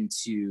opt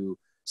into,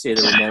 say,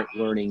 the remote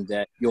learning,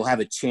 that you'll have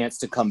a chance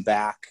to come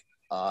back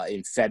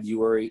in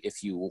February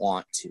if you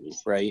want to,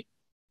 right?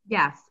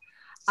 Yes,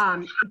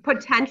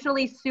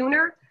 potentially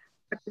sooner.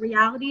 But the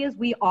reality is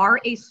we are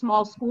a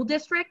small school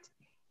district,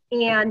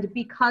 and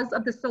because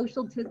of the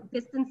social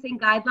distancing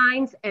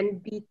guidelines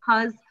and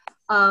because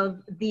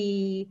of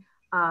the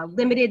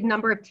limited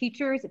number of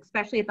teachers,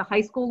 especially at the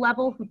high school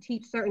level, who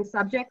teach certain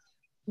subjects,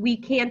 we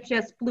can't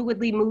just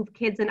fluidly move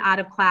kids in out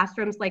of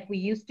classrooms like we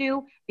used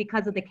to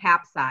because of the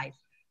cap size.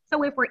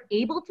 So if we're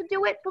able to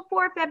do it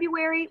before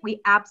February,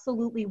 we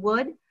absolutely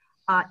would.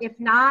 If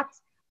not,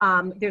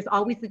 there's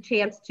always the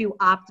chance to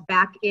opt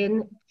back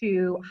in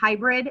to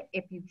hybrid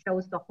if you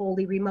chose the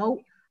wholly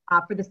remote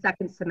for the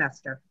second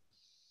semester.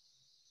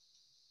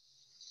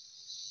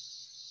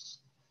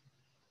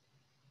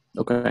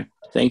 Okay,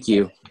 thank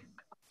you.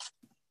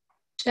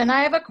 Jen,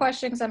 I have a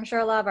question because I'm sure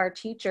a lot of our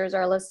teachers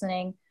are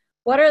listening.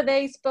 What are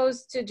they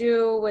supposed to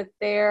do with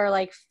their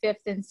like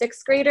 5th and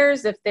 6th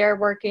graders if they're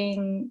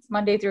working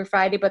Monday through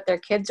Friday, but their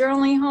kids are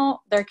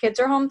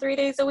home 3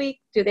 days a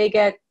week? Do they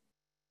get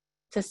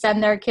to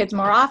send their kids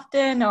more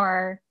often,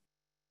 or?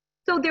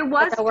 So there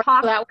was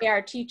talk. So that way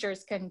our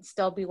teachers can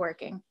still be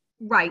working.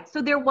 Right.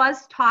 So there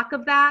was talk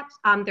of that.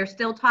 There's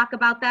still talk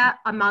about that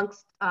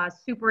amongst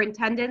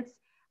superintendents.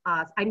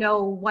 I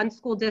know one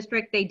school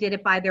district, they did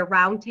it by their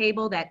round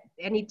table, that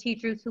any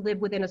teachers who live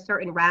within a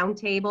certain round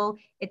table,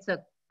 it's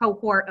a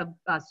cohort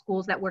of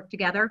schools that work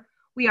together.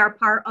 We are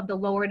part of the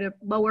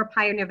Lower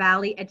Pioneer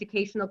Valley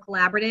Educational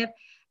Collaborative,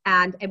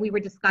 and we were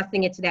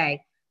discussing it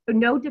today. So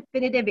no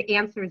definitive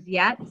answers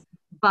yet,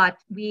 but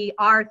we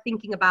are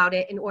thinking about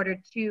it in order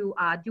to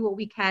do what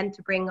we can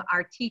to bring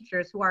our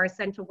teachers who are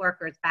essential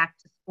workers back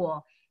to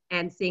school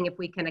and seeing if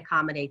we can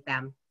accommodate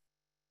them.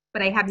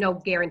 But I have no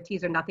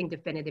guarantees or nothing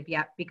definitive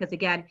yet, because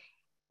again,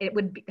 it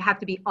would have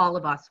to be all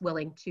of us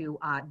willing to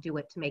do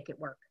it to make it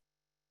work.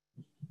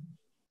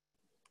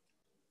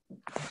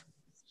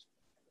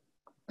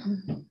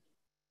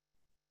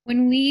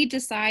 When we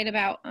decide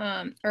about,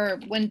 or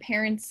when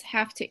parents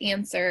have to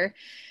answer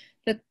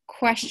the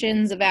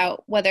questions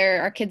about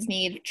whether our kids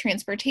need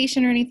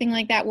transportation or anything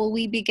like that, will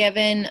we be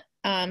given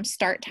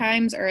start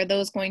times, or are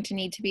those going to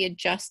need to be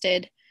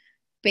adjusted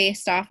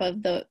based off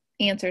of the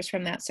answers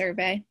from that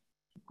survey?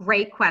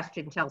 Great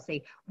question,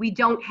 Chelsea. We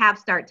don't have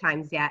start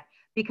times yet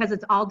because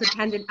it's all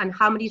dependent on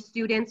how many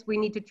students we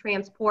need to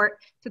transport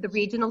to the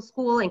regional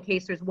school in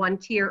case there's 1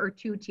 tier or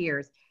 2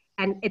 tiers.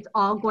 And it's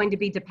all going to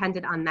be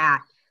dependent on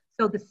that.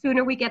 So the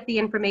sooner we get the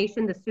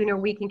information, the sooner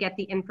we can get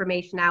the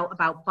information out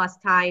about bus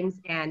times.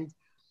 And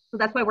so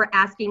that's why we're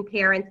asking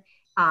parents,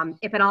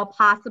 if at all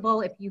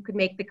possible, if you could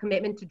make the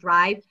commitment to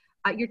drive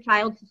your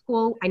child to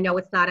school. I know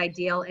it's not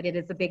ideal and it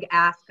is a big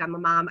ask. I'm a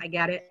mom, I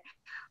get it.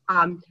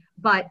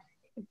 But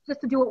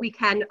just to do what we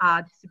can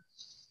to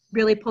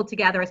really pull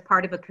together as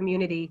part of a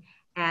community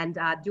and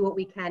do what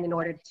we can in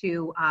order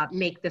to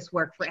make this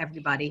work for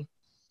everybody.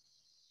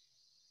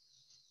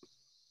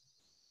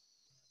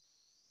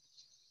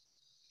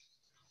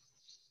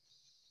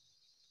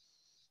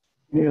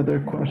 Any other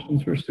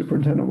questions for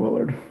Superintendent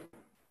Willard?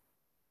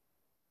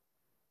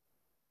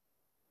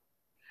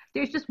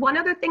 There's just one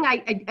other thing I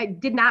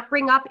did not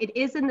bring up. It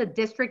is in the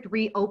district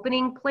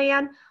reopening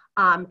plan.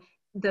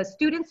 The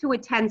students who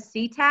attend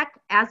CTEC,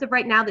 as of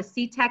right now, the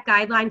CTEC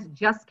guidelines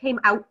just came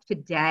out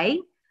today.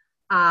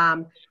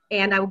 And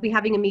I will be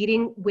having a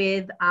meeting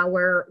with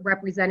our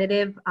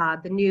representative,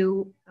 the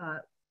new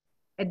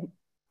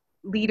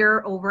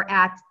leader over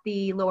at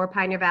the Lower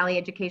Pioneer Valley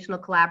Educational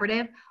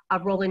Collaborative,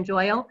 Roland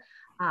Joyle.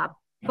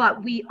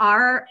 But we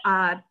are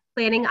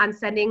planning on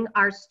sending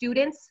our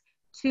students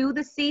to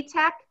the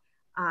CTEC.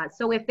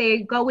 So if they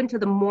go into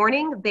the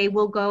morning, they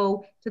will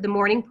go to the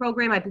morning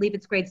program. I believe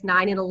it's grades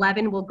 9 and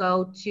 11 will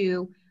go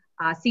to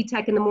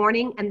CTEC in the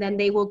morning, and then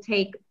they will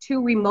take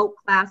 2 remote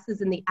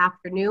classes in the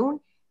afternoon.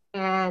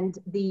 And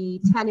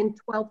the 10 and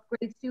 12th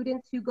grade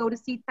students who go to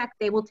CTEC,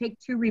 they will take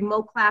 2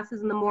 remote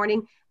classes in the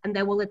morning, and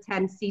they will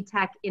attend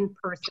CTEC in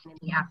person in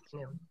the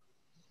afternoon.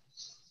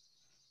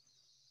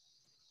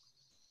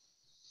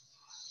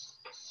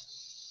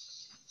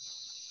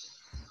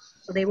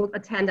 So they will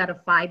attend at a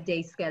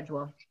 5-day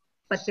schedule,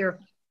 but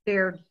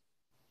their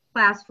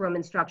classroom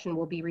instruction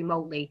will be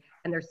remotely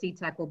and their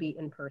CTEC will be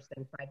in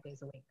person 5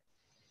 days a week.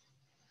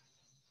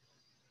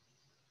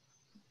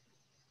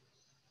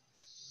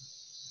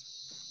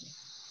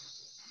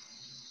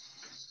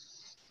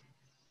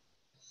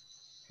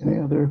 Any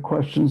other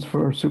questions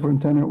for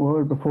Superintendent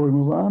Willard before we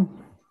move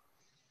on?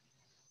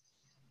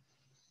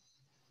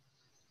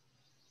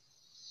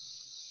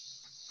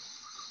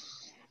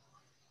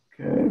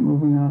 Okay,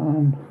 moving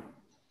on.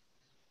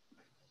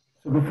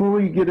 So before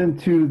we get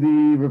into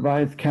the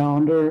revised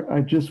calendar,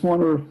 I just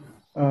want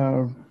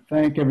to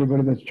thank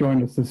everybody that's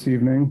joined us this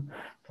evening.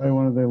 Probably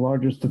one of the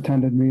largest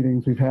attended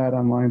meetings we've had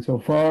online so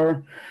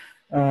far.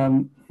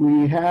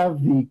 We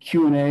have the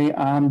Q&A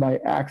on by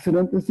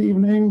accident this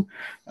evening.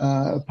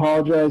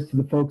 Apologize to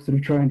the folks that are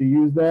trying to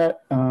use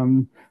that.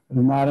 It's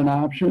not an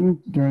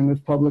option during this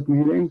public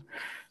meeting.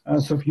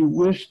 So if you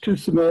wish to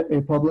submit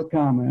a public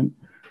comment,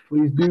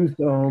 please do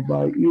so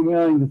by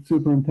emailing the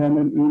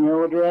superintendent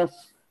email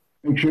address.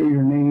 Make sure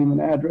your name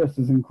and address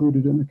is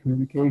included in the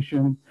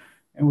communication,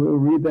 and we'll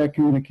read that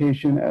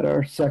communication at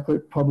our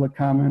second public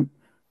comment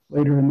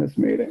later in this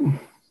meeting.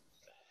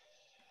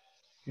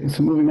 Okay,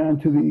 so moving on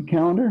to the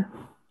calendar.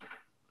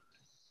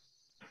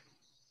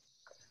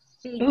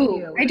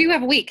 Ooh, I do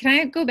have a week. Can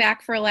I go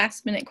back for a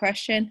last minute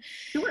question?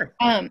 Sure.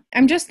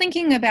 I'm just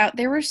thinking about,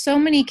 there were so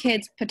many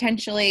kids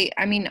potentially,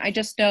 I mean, I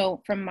just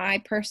know from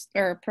my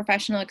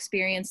professional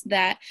experience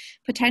that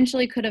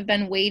potentially could have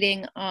been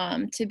waiting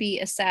to be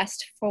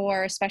assessed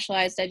for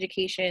specialized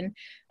education.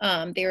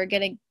 They were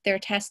getting their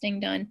testing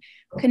done.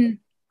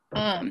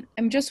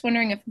 I'm just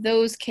wondering if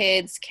those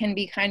kids can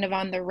be kind of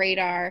on the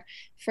radar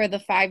for the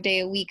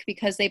 5-day-a-week,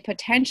 because they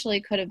potentially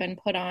could have been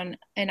put on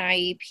an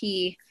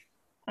IEP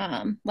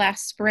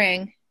last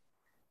spring.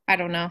 I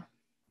don't know.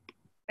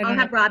 I'll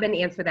have Robin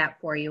answer that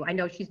for you. I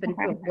know she's been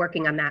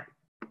working on that.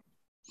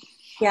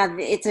 Yeah,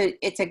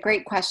 it's a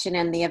great question,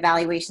 and the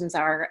evaluations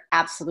are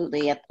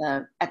absolutely at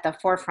the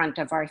forefront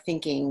of our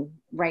thinking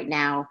right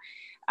now.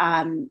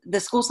 The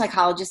school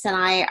psychologist and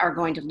I are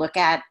going to look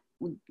at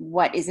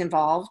what is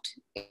involved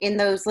in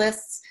those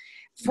lists.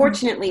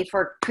 Fortunately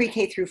for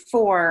pre-K through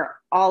 4,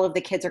 all of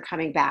the kids are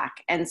coming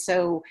back, and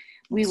so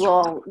we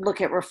will look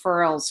at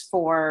referrals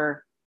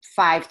for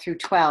 5 through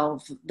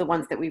 12, the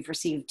ones that we've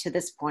received to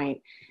this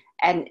point.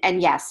 And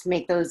yes,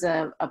 make those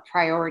a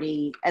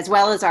priority, as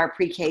well as our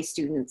pre-K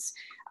students,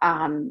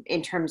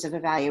 in terms of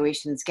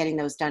evaluations, getting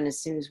those done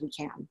as soon as we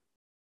can.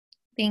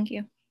 Thank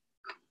you.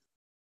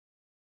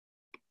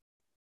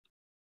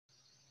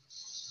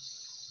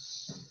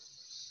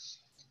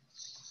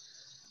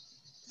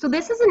 So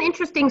this is an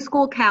interesting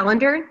school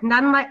calendar,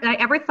 none like I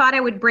ever thought I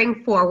would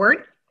bring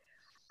forward.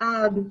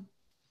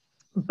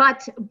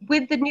 But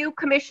with the new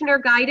commissioner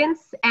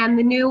guidance and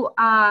the new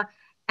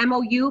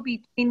MOU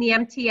between the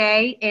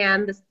MTA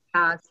and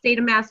the state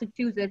of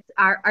Massachusetts,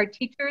 our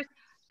teachers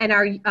and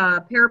our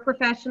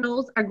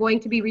paraprofessionals are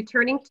going to be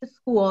returning to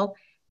school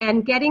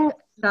and getting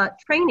the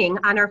training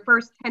on our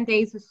first 10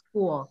 days of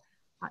school.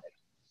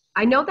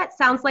 I know that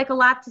sounds like a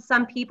lot to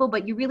some people,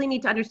 but you really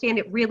need to understand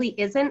it really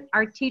isn't.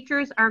 Our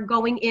teachers are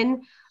going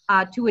in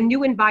to a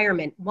new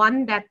environment,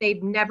 one that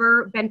they've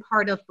never been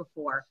part of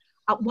before,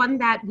 one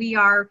that we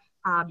are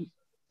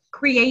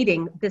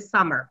creating this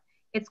summer.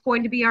 It's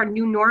going to be our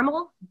new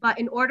normal, but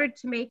in order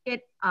to make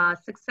it a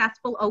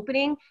successful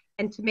opening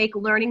and to make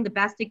learning the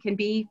best it can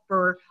be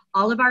for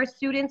all of our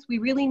students, we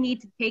really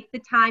need to take the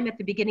time at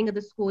the beginning of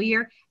the school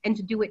year and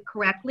to do it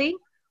correctly.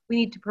 We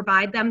need to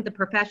provide them the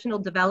professional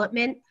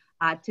development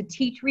to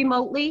teach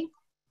remotely.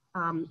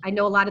 I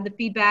know a lot of the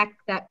feedback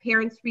that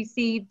parents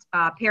received,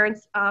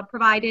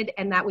 provided,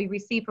 and that we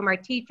received from our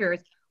teachers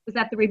was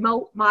that the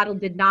remote model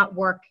did not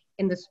work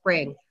in the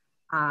spring.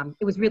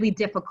 It was really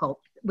difficult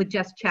with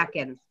just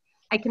check-ins.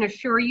 I can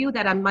assure you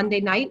that on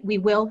Monday night, we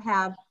will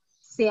have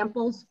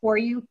samples for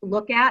you to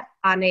look at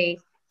on a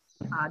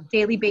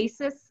daily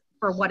basis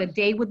for what a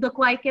day would look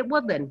like at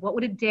Woodland. What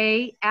would a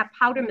day at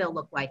Powder Mill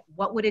look like?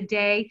 What would a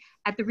day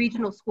at the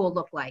regional school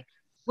look like?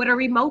 What a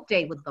remote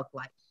day would look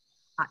like.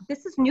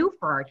 This is new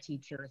for our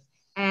teachers,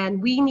 and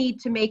we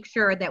need to make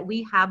sure that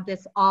we have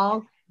this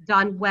all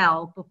done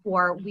well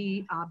before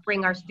we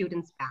bring our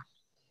students back.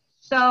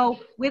 So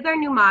with our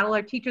new model,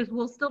 our teachers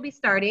will still be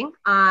starting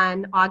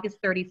on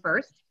August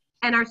 31st,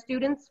 and our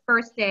students'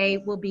 first day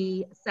will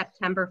be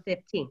September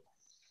 15th.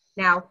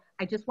 Now,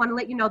 I just want to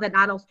let you know that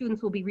not all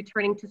students will be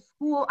returning to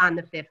school on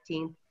the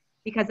 15th,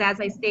 because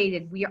as I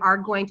stated, we are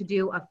going to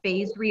do a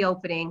phased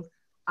reopening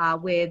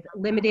with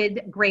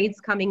limited grades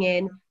coming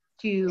in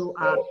to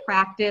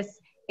practice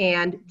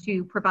and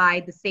to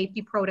provide the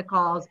safety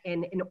protocols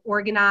in an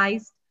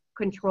organized,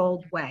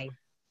 controlled way.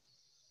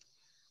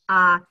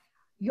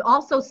 You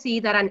also see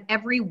that on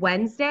every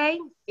Wednesday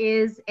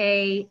is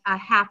a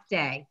half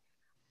day.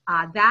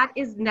 That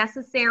is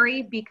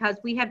necessary because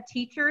we have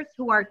teachers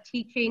who are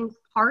teaching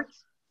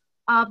parts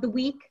of the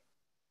week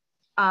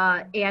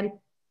and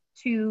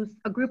to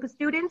a group of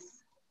students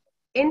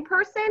in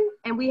person,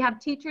 and we have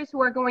teachers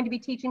who are going to be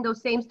teaching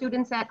those same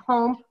students at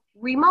home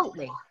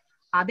remotely.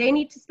 They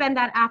need to spend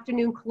that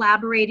afternoon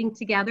collaborating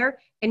together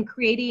and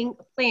creating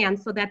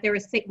plans so that there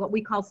is what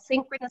we call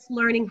synchronous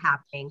learning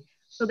happening,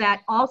 so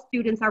that all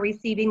students are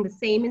receiving the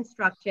same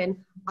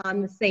instruction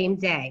on the same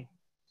day.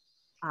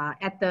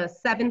 At the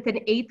 7th and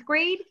 8th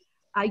grade,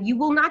 you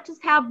will not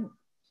just have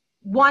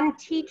one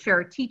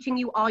teacher teaching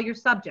you all your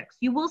subjects.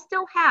 You will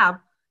still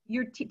have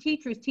your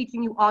teachers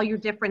teaching you all your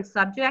different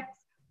subjects,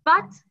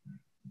 but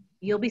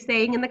you'll be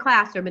staying in the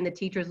classroom and the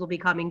teachers will be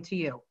coming to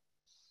you.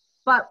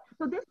 But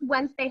so this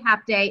Wednesday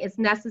half day is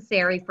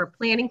necessary for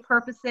planning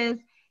purposes.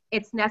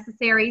 It's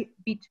necessary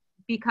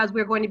because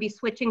we're going to be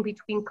switching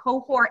between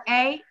cohort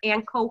A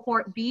and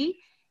cohort B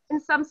in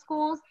some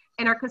schools,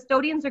 and our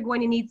custodians are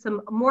going to need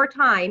some more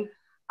time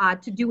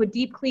to do a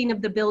deep clean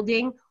of the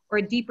building or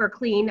a deeper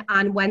clean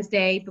on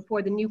Wednesday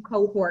before the new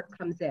cohort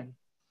comes in.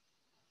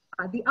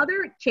 The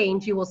other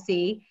change you will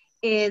see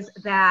is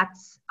that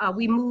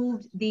we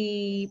moved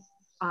the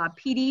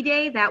PD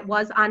day that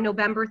was on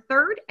November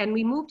 3rd, and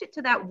we moved it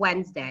to that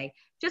Wednesday,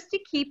 just to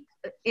keep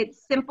it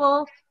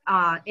simple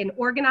and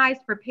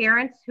organized for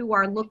parents who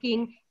are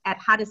looking at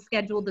how to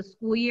schedule the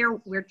school year.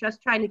 We're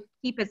just trying to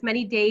keep as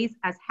many days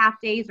as half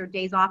days or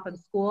days off of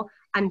school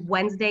on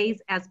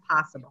Wednesdays as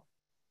possible.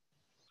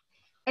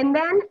 And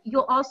then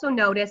you'll also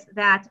notice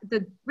that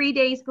the 3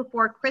 days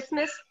before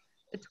Christmas,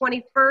 the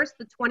 21st,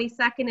 the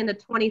 22nd, and the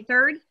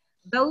 23rd,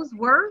 those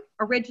were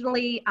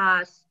originally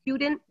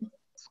student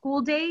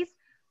school days.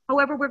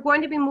 However, we're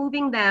going to be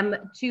moving them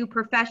to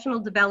professional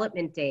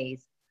development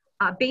days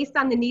based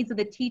on the needs of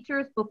the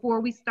teachers before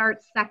we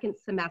start second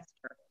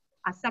semester.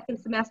 Second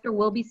semester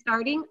will be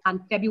starting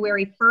on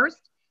February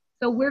 1st.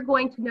 So we're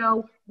going to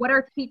know what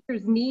our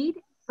teachers need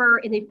for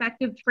an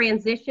effective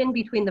transition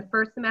between the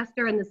first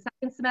semester and the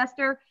second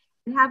semester,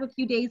 and have a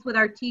few days with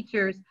our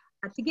teachers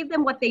to give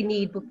them what they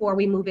need before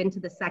we move into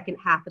the second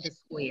half of the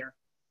school year.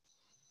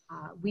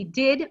 We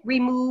did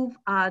remove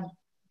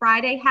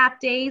Friday half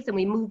days, and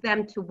we moved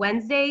them to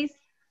Wednesdays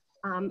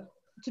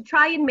to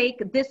try and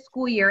make this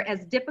school year,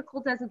 as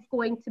difficult as it's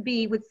going to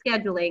be with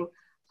scheduling,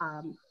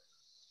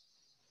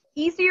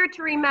 easier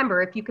to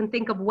remember if you can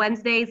think of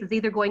Wednesdays as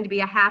either going to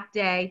be a half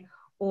day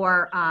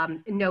or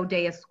no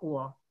day of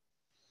school.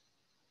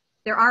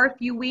 There are a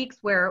few weeks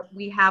where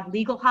we have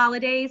legal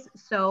holidays,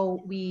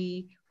 so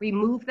we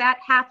remove that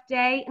half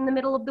day in the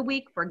middle of the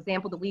week. For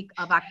example, the week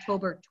of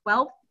October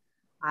 12th,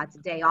 it's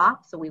a day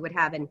off, so we would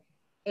have an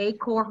A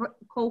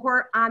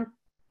cohort on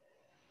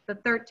the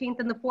 13th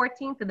and the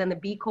 14th, and then the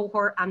B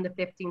cohort on the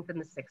 15th and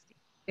the 16th.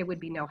 There would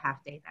be no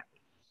half day that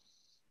week.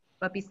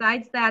 But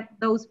besides that,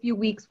 those few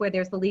weeks where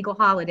there's the legal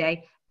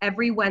holiday,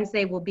 every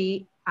Wednesday will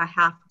be a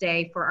half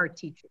day for our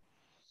teachers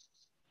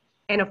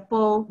and a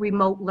full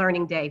remote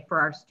learning day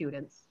for our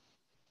students.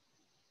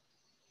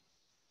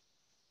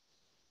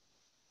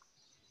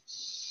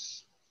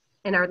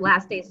 And our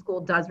last day of school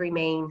does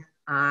remain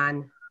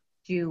on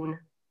June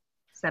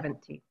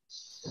 17th.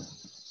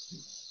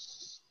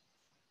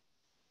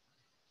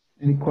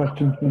 Any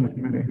questions from the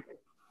committee?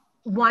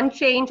 One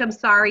change, I'm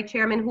sorry,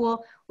 Chairman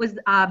Houle, was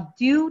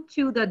due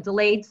to the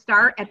delayed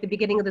start at the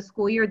beginning of the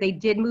school year. They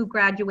did move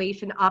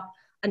graduation up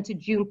until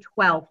June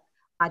 12th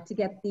to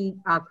get the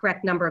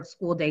correct number of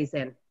school days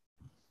in.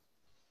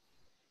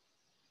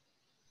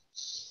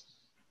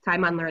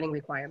 Time on learning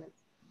requirements.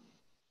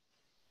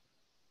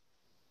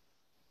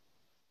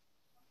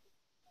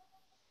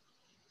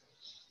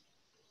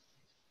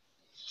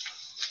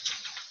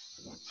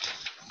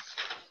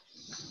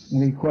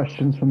 Any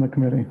questions from the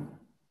committee?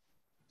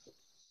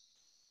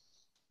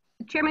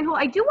 Chairman Houle,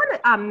 I do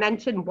want to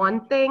mention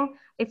one thing.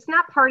 It's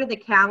not part of the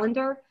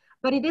calendar,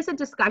 but it is a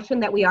discussion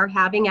that we are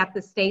having at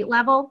the state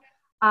level.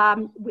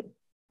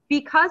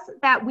 Because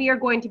that we are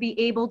going to be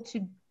able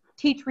to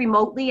teach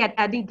remotely at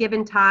any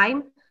given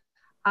time,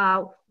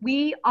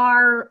 we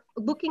are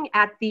looking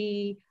at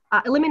the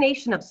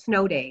elimination of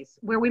snow days,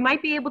 where we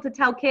might be able to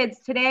tell kids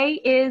today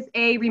is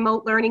a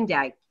remote learning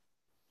day.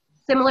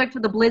 Similar to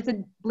the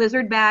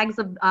blizzard bags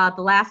of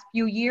the last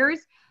few years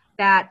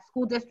that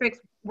school districts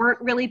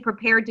weren't really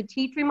prepared to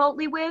teach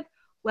remotely with.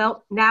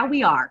 Well, now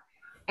we are.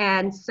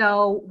 And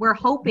so we're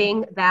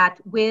hoping that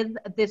with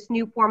this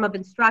new form of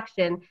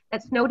instruction,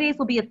 that snow days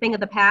will be a thing of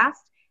the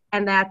past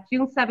and that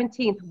June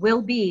 17th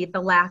will be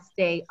the last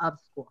day of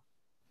school.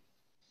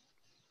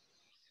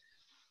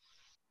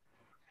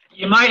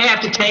 You might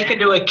have to take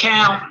into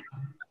account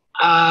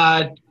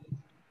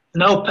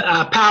no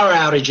power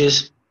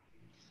outages.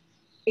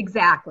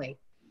 Exactly.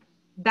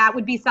 That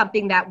would be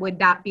something that would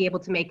not be able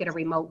to make it a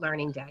remote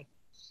learning day.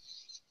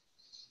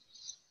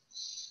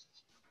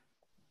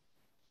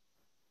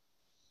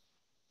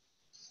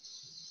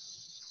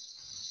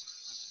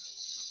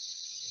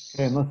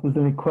 Okay, unless there's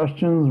any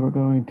questions, we're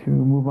going to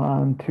move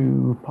on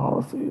to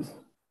policies.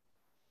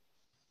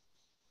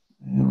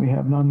 And we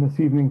have none this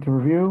evening to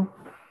review.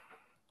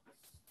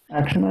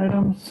 Action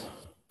items.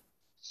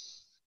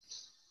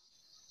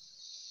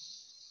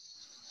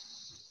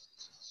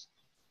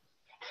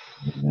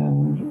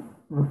 And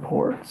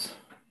reports.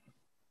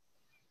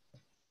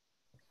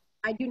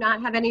 I do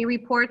not have any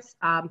reports.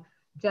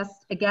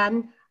 Just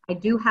again, I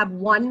do have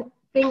one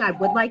thing I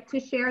would like to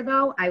share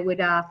though. I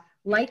would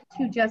like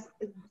to just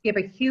give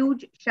a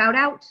huge shout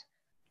out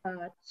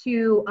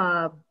to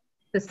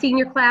the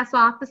senior class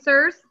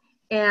officers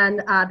and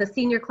the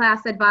senior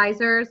class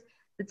advisors,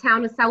 the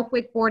Town of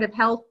Southwick Board of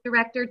Health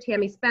Director,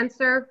 Tammy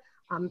Spencer,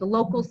 the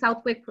local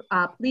Southwick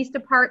Police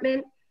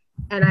Department,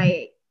 and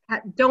I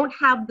don't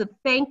have the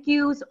thank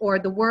yous or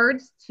the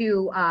words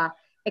to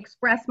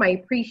express my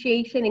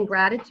appreciation and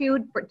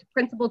gratitude to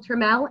Principal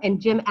Trammell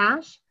and Jim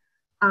Ash.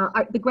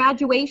 The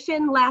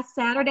graduation last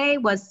Saturday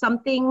was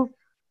something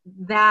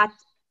that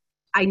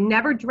I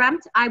never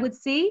dreamt I would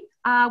see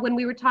when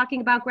we were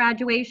talking about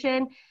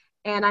graduation.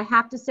 And I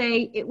have to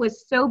say, it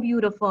was so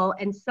beautiful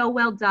and so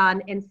well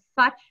done, and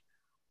such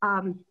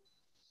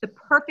the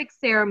perfect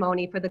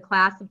ceremony for the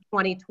class of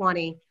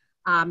 2020.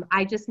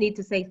 I just need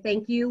to say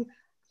thank you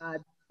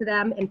to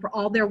them and for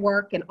all their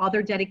work and all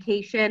their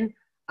dedication,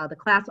 the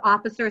class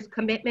officers'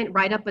 commitment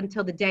right up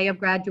until the day of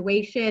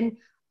graduation,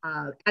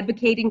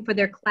 advocating for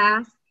their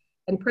class,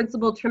 and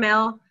Principal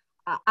Trammell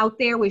out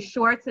there with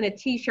shorts and a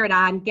t-shirt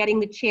on, getting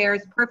the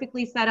chairs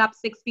perfectly set up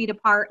 6 feet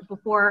apart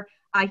before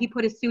he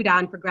put a suit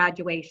on for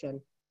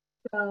graduation.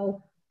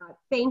 So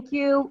thank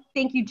you.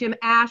 Thank you, Jim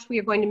Ash. We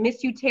are going to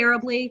miss you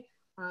terribly,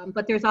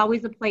 but there's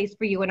always a place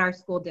for you in our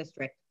school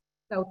district.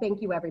 So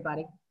thank you,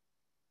 everybody.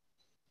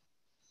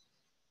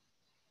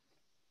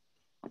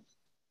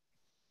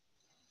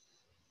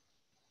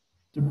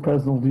 Mr.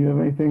 President, do you have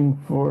anything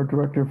for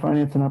Director of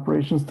Finance and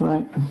Operations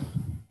tonight?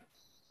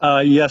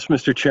 Yes,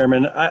 Mr.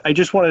 Chairman. I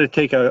just wanted to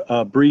take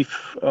a brief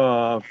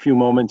few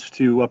moments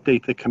to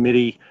update the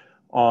committee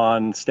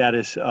on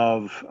status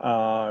of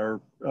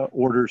our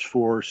orders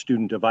for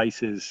student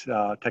devices,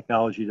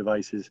 technology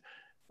devices.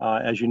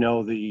 As you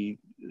know, the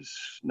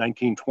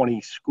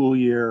 1920 school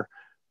year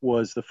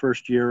was the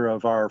first year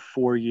of our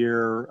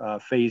 4-year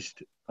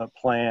phased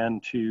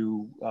plan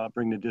to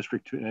bring the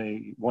district to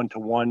a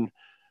one-to-one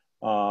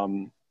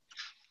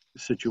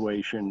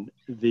situation.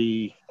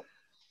 The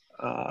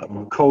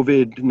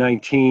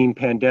COVID-19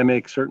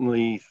 pandemic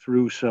certainly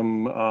threw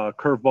some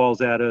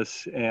curveballs at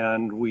us,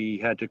 and we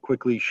had to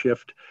quickly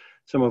shift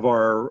some of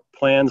our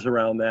plans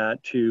around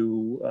that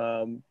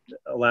to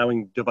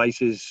allowing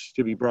devices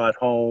to be brought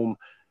home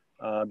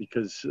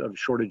because of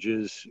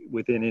shortages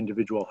within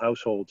individual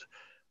households.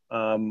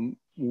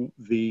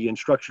 The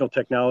instructional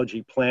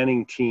technology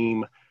planning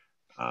team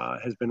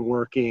has been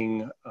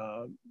working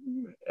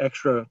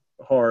extra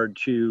hard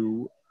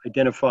to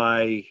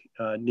identify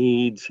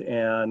needs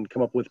and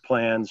come up with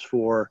plans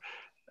for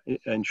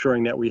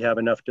ensuring that we have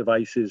enough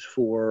devices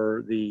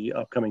for the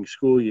upcoming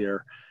school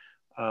year.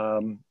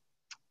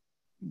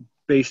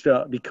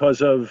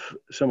 Because of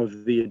some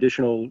of the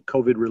additional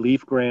COVID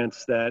relief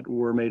grants that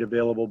were made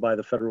available by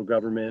the federal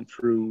government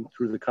through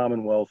the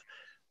Commonwealth,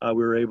 we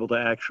were able to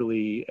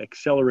actually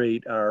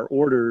accelerate our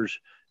orders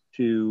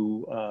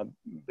to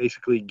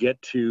basically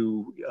get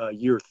to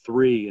year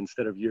 3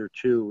 instead of year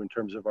 2 in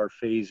terms of our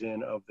phase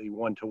in of the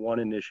one-to-one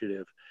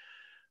initiative.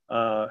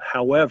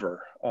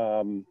 However,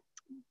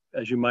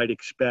 as you might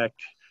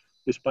expect,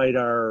 despite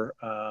our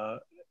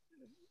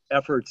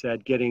efforts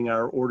at getting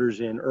our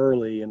orders in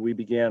early, and we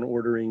began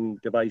ordering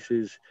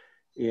devices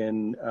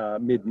in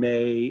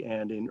mid-May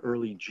and in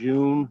early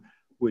June,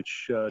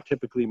 which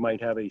typically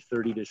might have a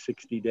 30 to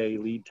 60 day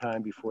lead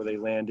time before they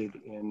landed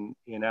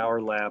in our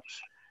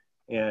laps,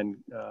 and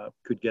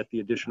could get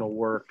the additional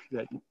work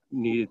that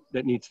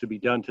needs to be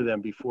done to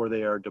them before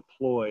they are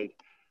deployed,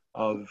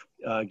 of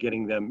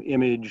getting them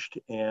imaged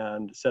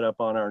and set up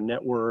on our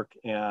network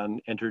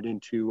and entered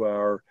into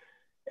our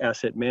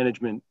asset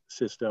management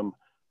system.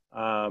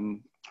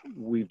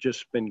 We've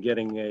just been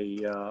getting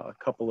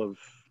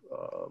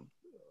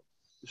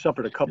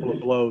suffered a couple of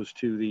blows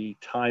to the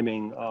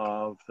timing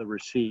of the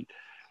receipt.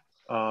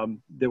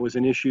 There was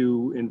an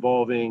issue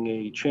involving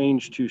a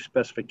change to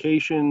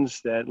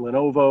specifications that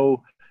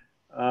Lenovo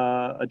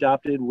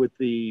adopted with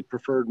the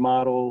preferred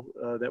model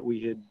that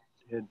we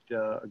had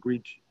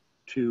agreed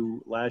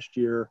to last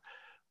year.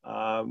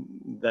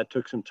 That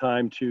took some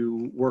time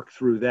to work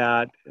through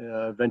that.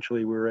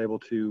 Eventually, we were able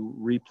to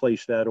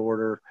replace that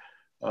order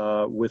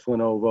with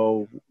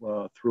Lenovo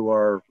through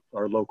our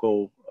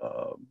local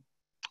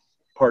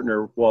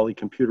partner, Wally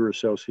Computer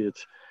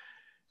Associates.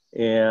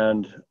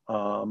 And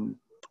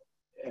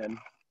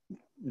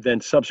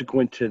then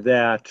subsequent to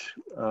that,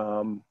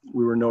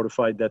 we were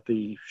notified that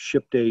the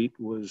ship date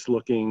was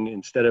looking,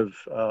 instead of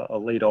a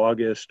late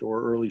August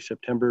or early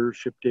September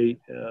ship date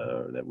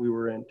that we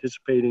were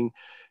anticipating,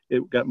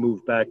 it got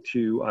moved back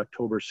to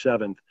October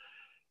 7th.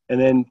 And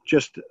then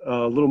just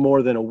a little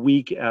more than a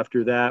week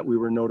after that, we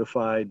were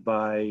notified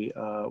by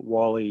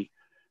Wally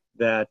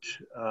that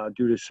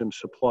due to some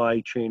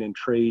supply chain and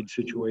trade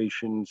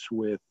situations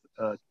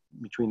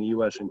between the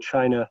US and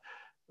China,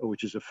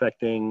 which is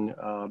affecting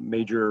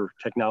major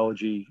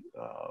technology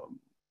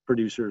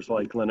producers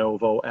like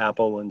Lenovo,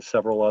 Apple, and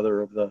several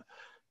other of the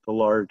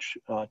large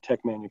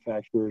tech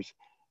manufacturers,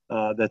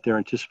 that they're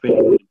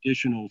anticipating an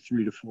additional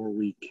 3 to 4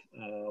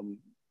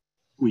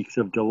 weeks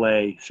of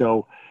delay.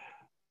 So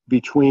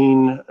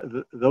between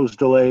those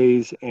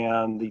delays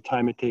and the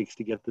time it takes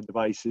to get the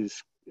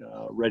devices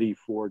ready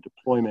for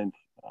deployment,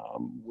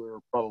 we're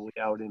probably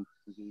out into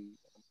the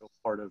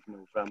part of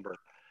November.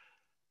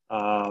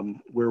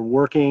 We're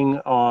working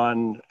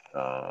on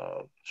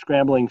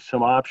scrambling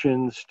some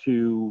options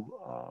to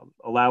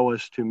allow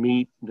us to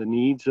meet the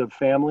needs of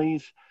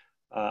families.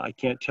 I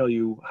can't tell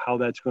you how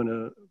that's going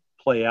to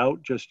play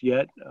out just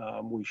yet.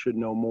 We should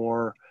know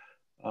more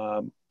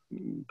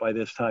by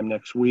this time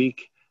next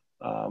week,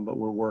 but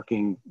we're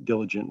working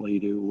diligently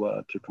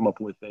to come up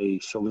with a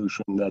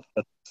solution that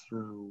gets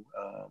through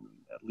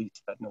at at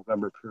least that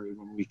November period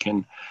when we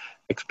can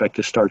expect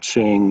to start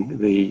seeing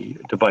the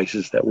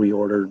devices that we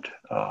ordered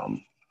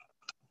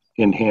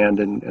in hand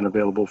and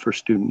available for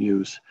student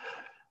use.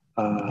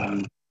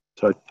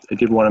 So I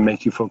did want to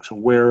make you folks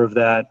aware of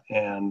that,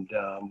 and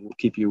we'll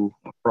keep you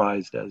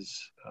apprised as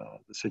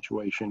the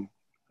situation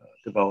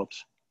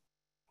develops.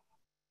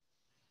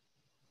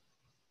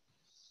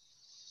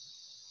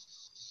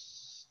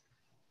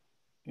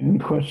 Any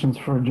questions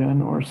for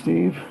Jen or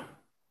Steve?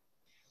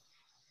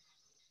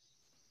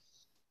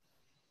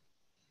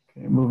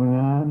 Okay, moving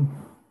on.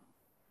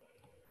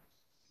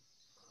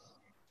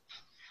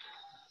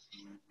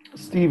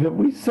 Steve, have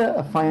we set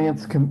a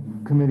finance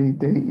committee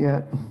date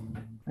yet?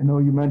 I know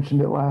you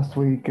mentioned it last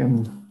week,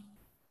 and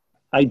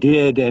I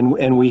did,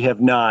 and we have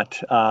not.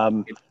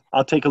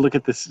 I'll take a look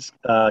at this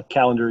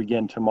calendar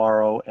again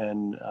tomorrow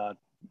and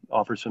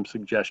offer some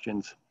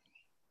suggestions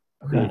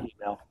via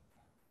email.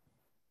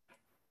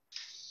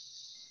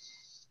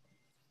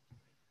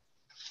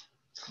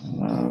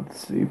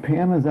 Let's see,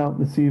 Pam is out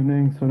this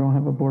evening, so I don't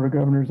have a Board of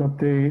Governors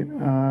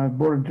update.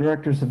 Board of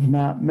Directors have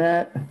not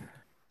met.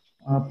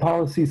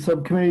 Policy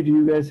Subcommittee, do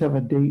you guys have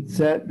a date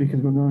set? Because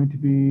we're going to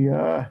be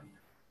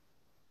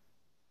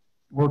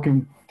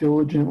working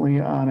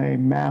diligently on a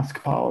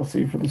mask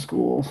policy for the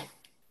schools.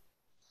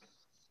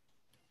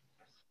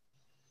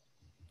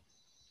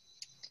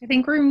 I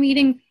think we're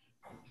meeting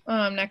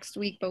next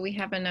week, but we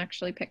haven't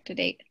actually picked a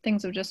date.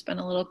 Things have just been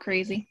a little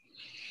crazy.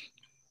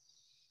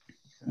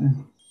 Okay.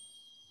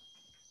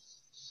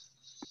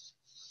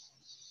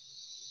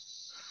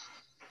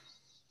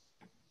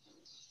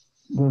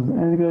 Does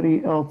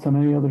anybody else on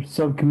any other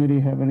subcommittee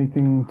have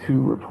anything to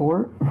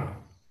report?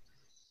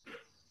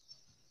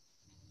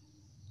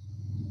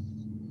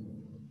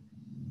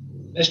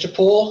 Mr.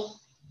 Poole?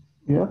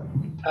 Yep.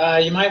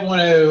 You might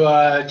want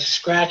to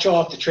scratch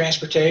off the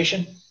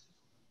transportation.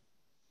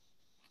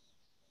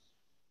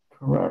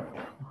 Correct.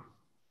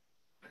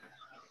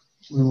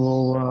 We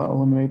will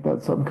eliminate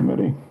that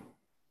subcommittee.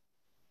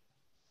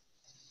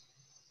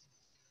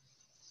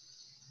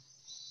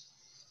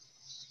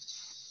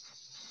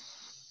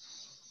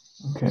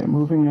 Okay,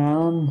 moving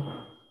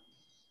on.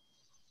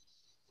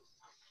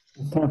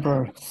 It's time for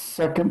our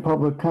second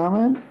public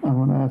comment. I'm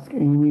going to ask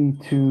Amy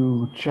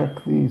to check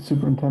the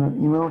superintendent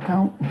email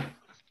account.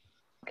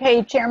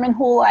 Okay, Chairman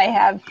Houle, I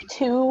have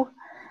two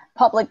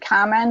public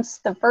comments.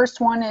 The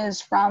first one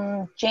is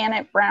from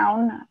Janet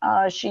Brown.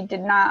 She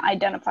did not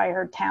identify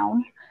her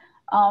town.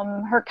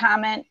 Her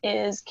comment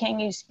is, can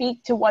you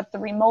speak to what the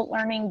remote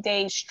learning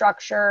day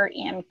structure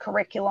and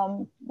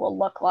curriculum will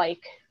look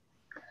like?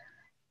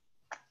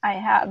 I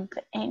have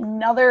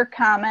another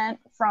comment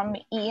from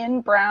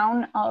Ian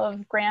Brown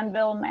of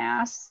Granville,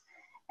 Mass.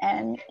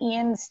 And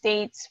Ian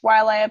states,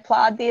 while I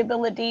applaud the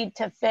ability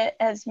to fit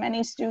as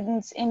many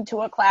students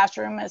into a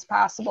classroom as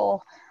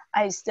possible,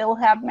 I still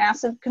have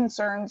massive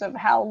concerns of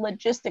how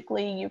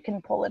logistically you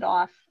can pull it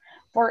off.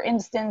 For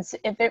instance,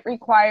 if it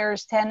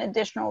requires 10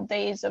 additional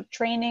days of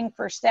training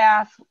for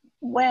staff,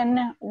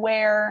 when,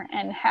 where,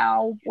 and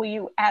how will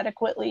you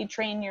adequately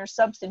train your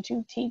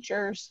substitute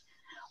teachers?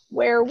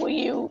 Where will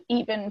you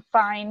even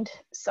find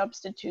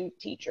substitute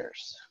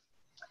teachers?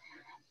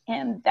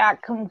 And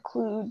that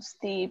concludes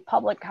the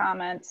public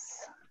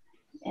comments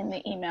in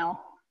the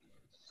email.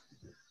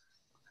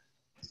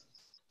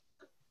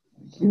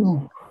 Thank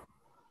you.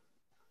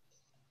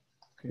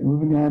 Okay,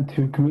 moving on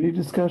to committee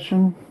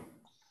discussion.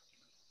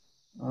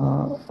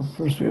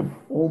 First we have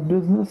old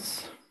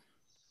business.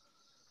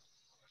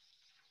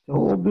 So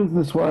old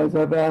business wise,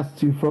 I've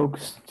asked you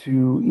folks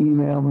to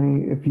email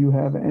me if you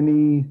have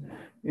any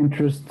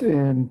interest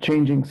in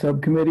changing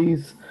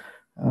subcommittees.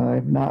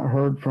 I've not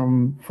heard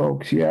from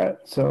folks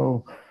yet,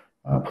 so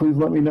please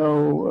let me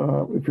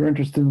know if you're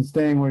interested in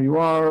staying where you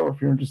are or if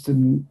you're interested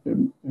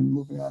in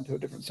moving on to a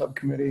different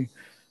subcommittee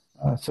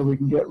so we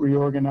can get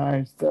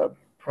reorganized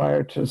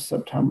prior to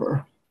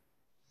September.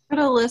 Put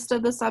a list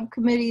of the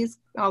subcommittees,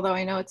 although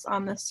I know it's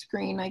on the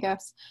screen, I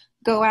guess,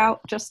 go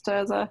out just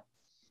as a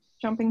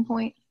jumping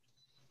point.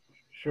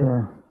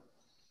 Sure.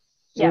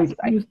 Yes.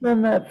 Can you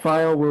send that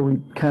file where we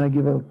kind of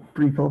give a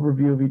brief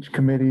overview of each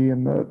committee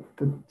and the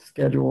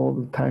schedule,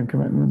 the time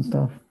commitment and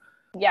stuff?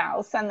 Yeah,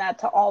 I'll send that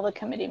to all the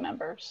committee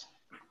members.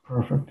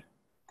 Perfect.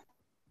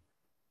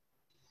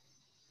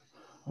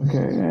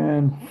 Okay,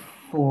 and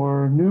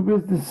for new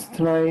business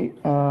tonight,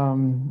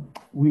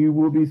 we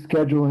will be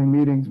scheduling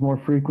meetings more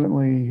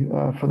frequently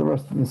for the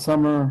rest of the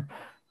summer.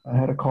 I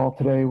had a call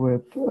today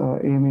with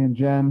Amy and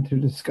Jen to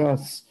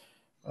discuss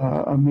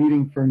a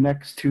meeting for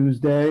next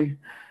Tuesday.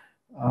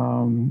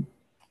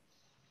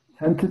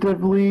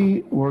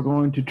 Tentatively, we're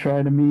going to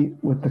try to meet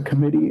with the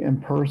committee in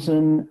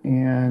person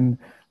and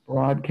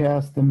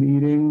broadcast the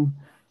meeting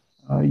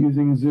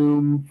using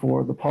Zoom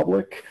for the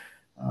public.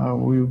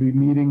 We will be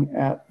meeting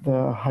at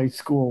the high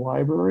school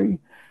library.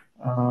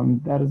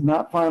 That is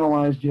not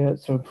finalized yet,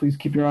 so please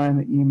keep your eye on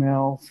the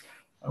emails.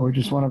 We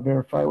just want to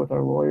verify with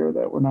our lawyer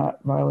that we're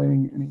not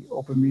violating any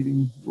open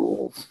meeting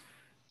rules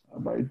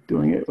by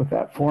doing it with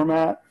that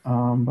format,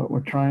 but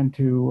we're trying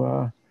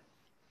to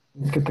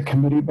Let's get the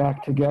committee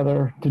back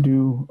together to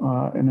do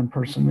an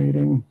in-person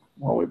meeting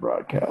while we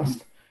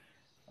broadcast.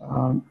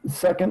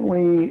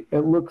 Secondly,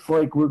 it looks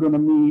like we're going to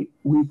meet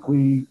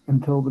weekly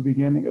until the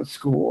beginning of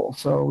school.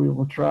 So we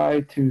will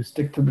try to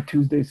stick to the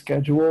Tuesday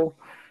schedule.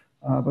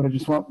 But I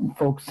just want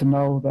folks to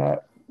know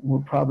that we're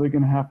probably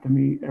going to have to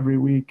meet every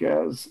week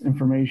as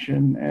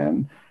information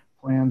and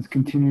plans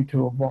continue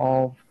to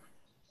evolve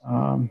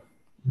in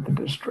the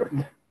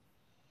district.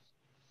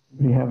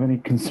 Do you have any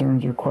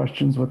concerns or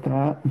questions with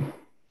that?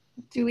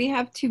 Do we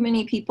have too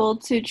many people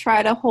to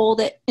try to hold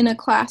it in a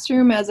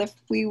classroom as if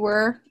we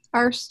were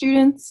our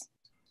students?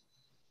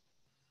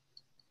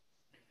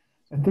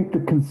 I think the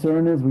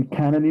concern is we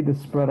kind of need to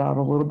spread out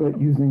a little bit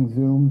using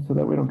Zoom so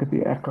that we don't get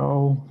the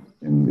echo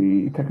in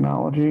the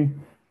technology.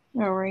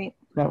 All right.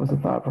 That was the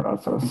thought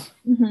process.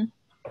 Mm-hmm.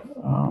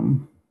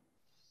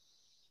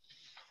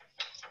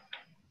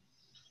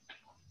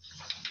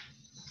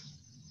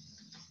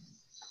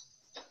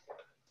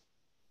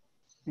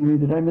 Amy,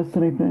 did I miss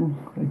anything?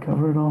 Did I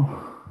cover it all?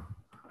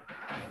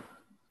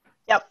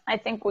 Yep, I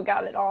think we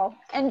got it all.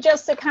 And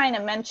just to kind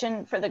of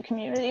mention for the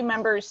community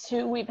members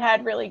too, we've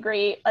had really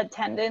great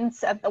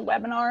attendance at the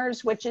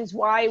webinars, which is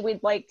why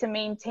we'd like to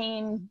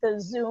maintain the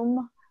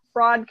Zoom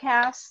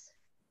broadcast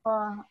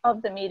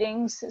of the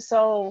meetings.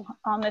 So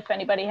if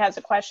anybody has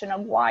a question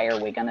of why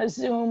are we going to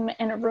Zoom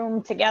in a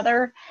room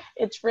together,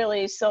 it's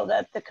really so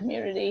that the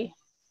community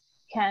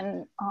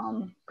can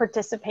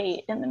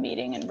participate in the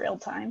meeting in real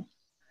time.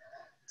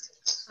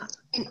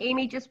 And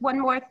Amy, just one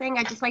more thing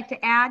I'd just like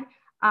to add.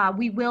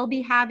 We will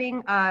be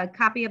having a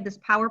copy of this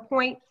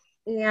PowerPoint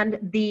and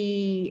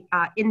the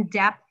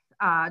in-depth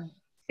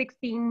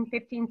 16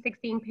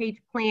 page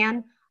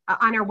plan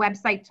on our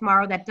website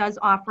tomorrow that does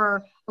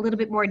offer a little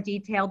bit more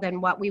detail than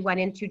what we went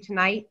into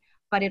tonight,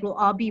 but it will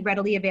all be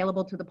readily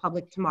available to the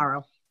public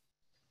tomorrow.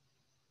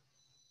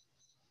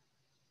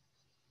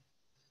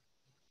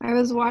 I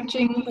was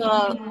watching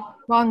the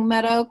Long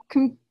Meadow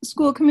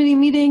school committee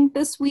meeting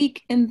this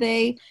week, and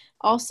they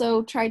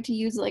also tried to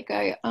use like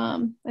a,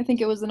 I think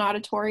it was an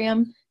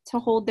auditorium to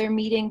hold their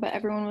meeting, but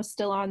everyone was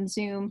still on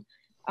Zoom.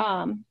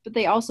 But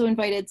they also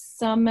invited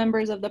some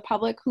members of the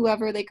public,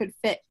 whoever they could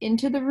fit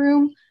into the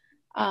room,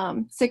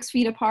 6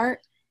 feet apart.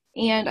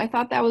 And I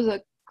thought that was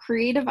a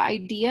creative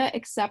idea,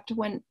 except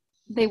when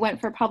they went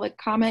for public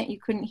comment, you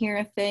couldn't hear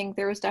a thing.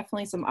 There was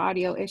definitely some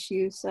audio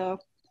issues. So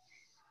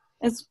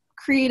as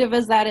creative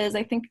as that is,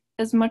 I think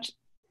as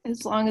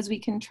long as we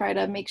can try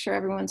to make sure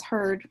everyone's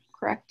heard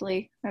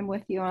correctly, I'm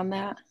with you on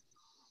that.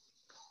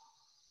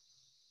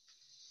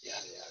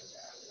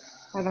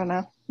 I don't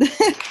know.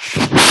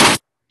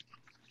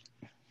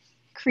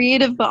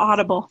 Creative but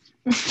audible.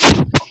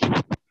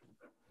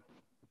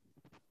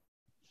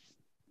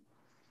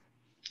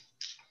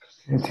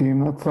 Okay,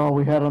 team, that's all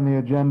we had on the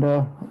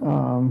agenda.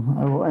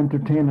 I will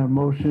entertain a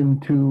motion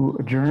to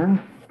adjourn.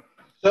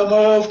 So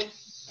moved.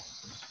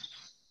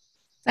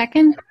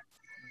 Second?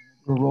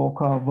 A roll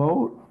call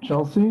vote.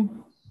 Chelsea?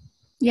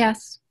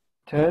 Yes.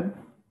 Ted?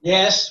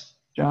 Yes.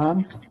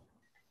 John?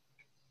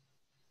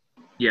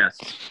 Yes.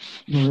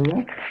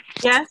 Maria?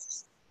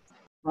 Yes.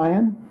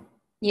 Ryan?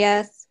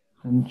 Yes.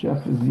 And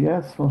Jeff is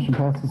yes. Motion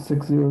passes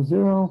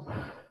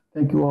 6-0-0.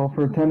 Thank you all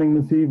for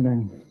attending this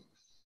evening.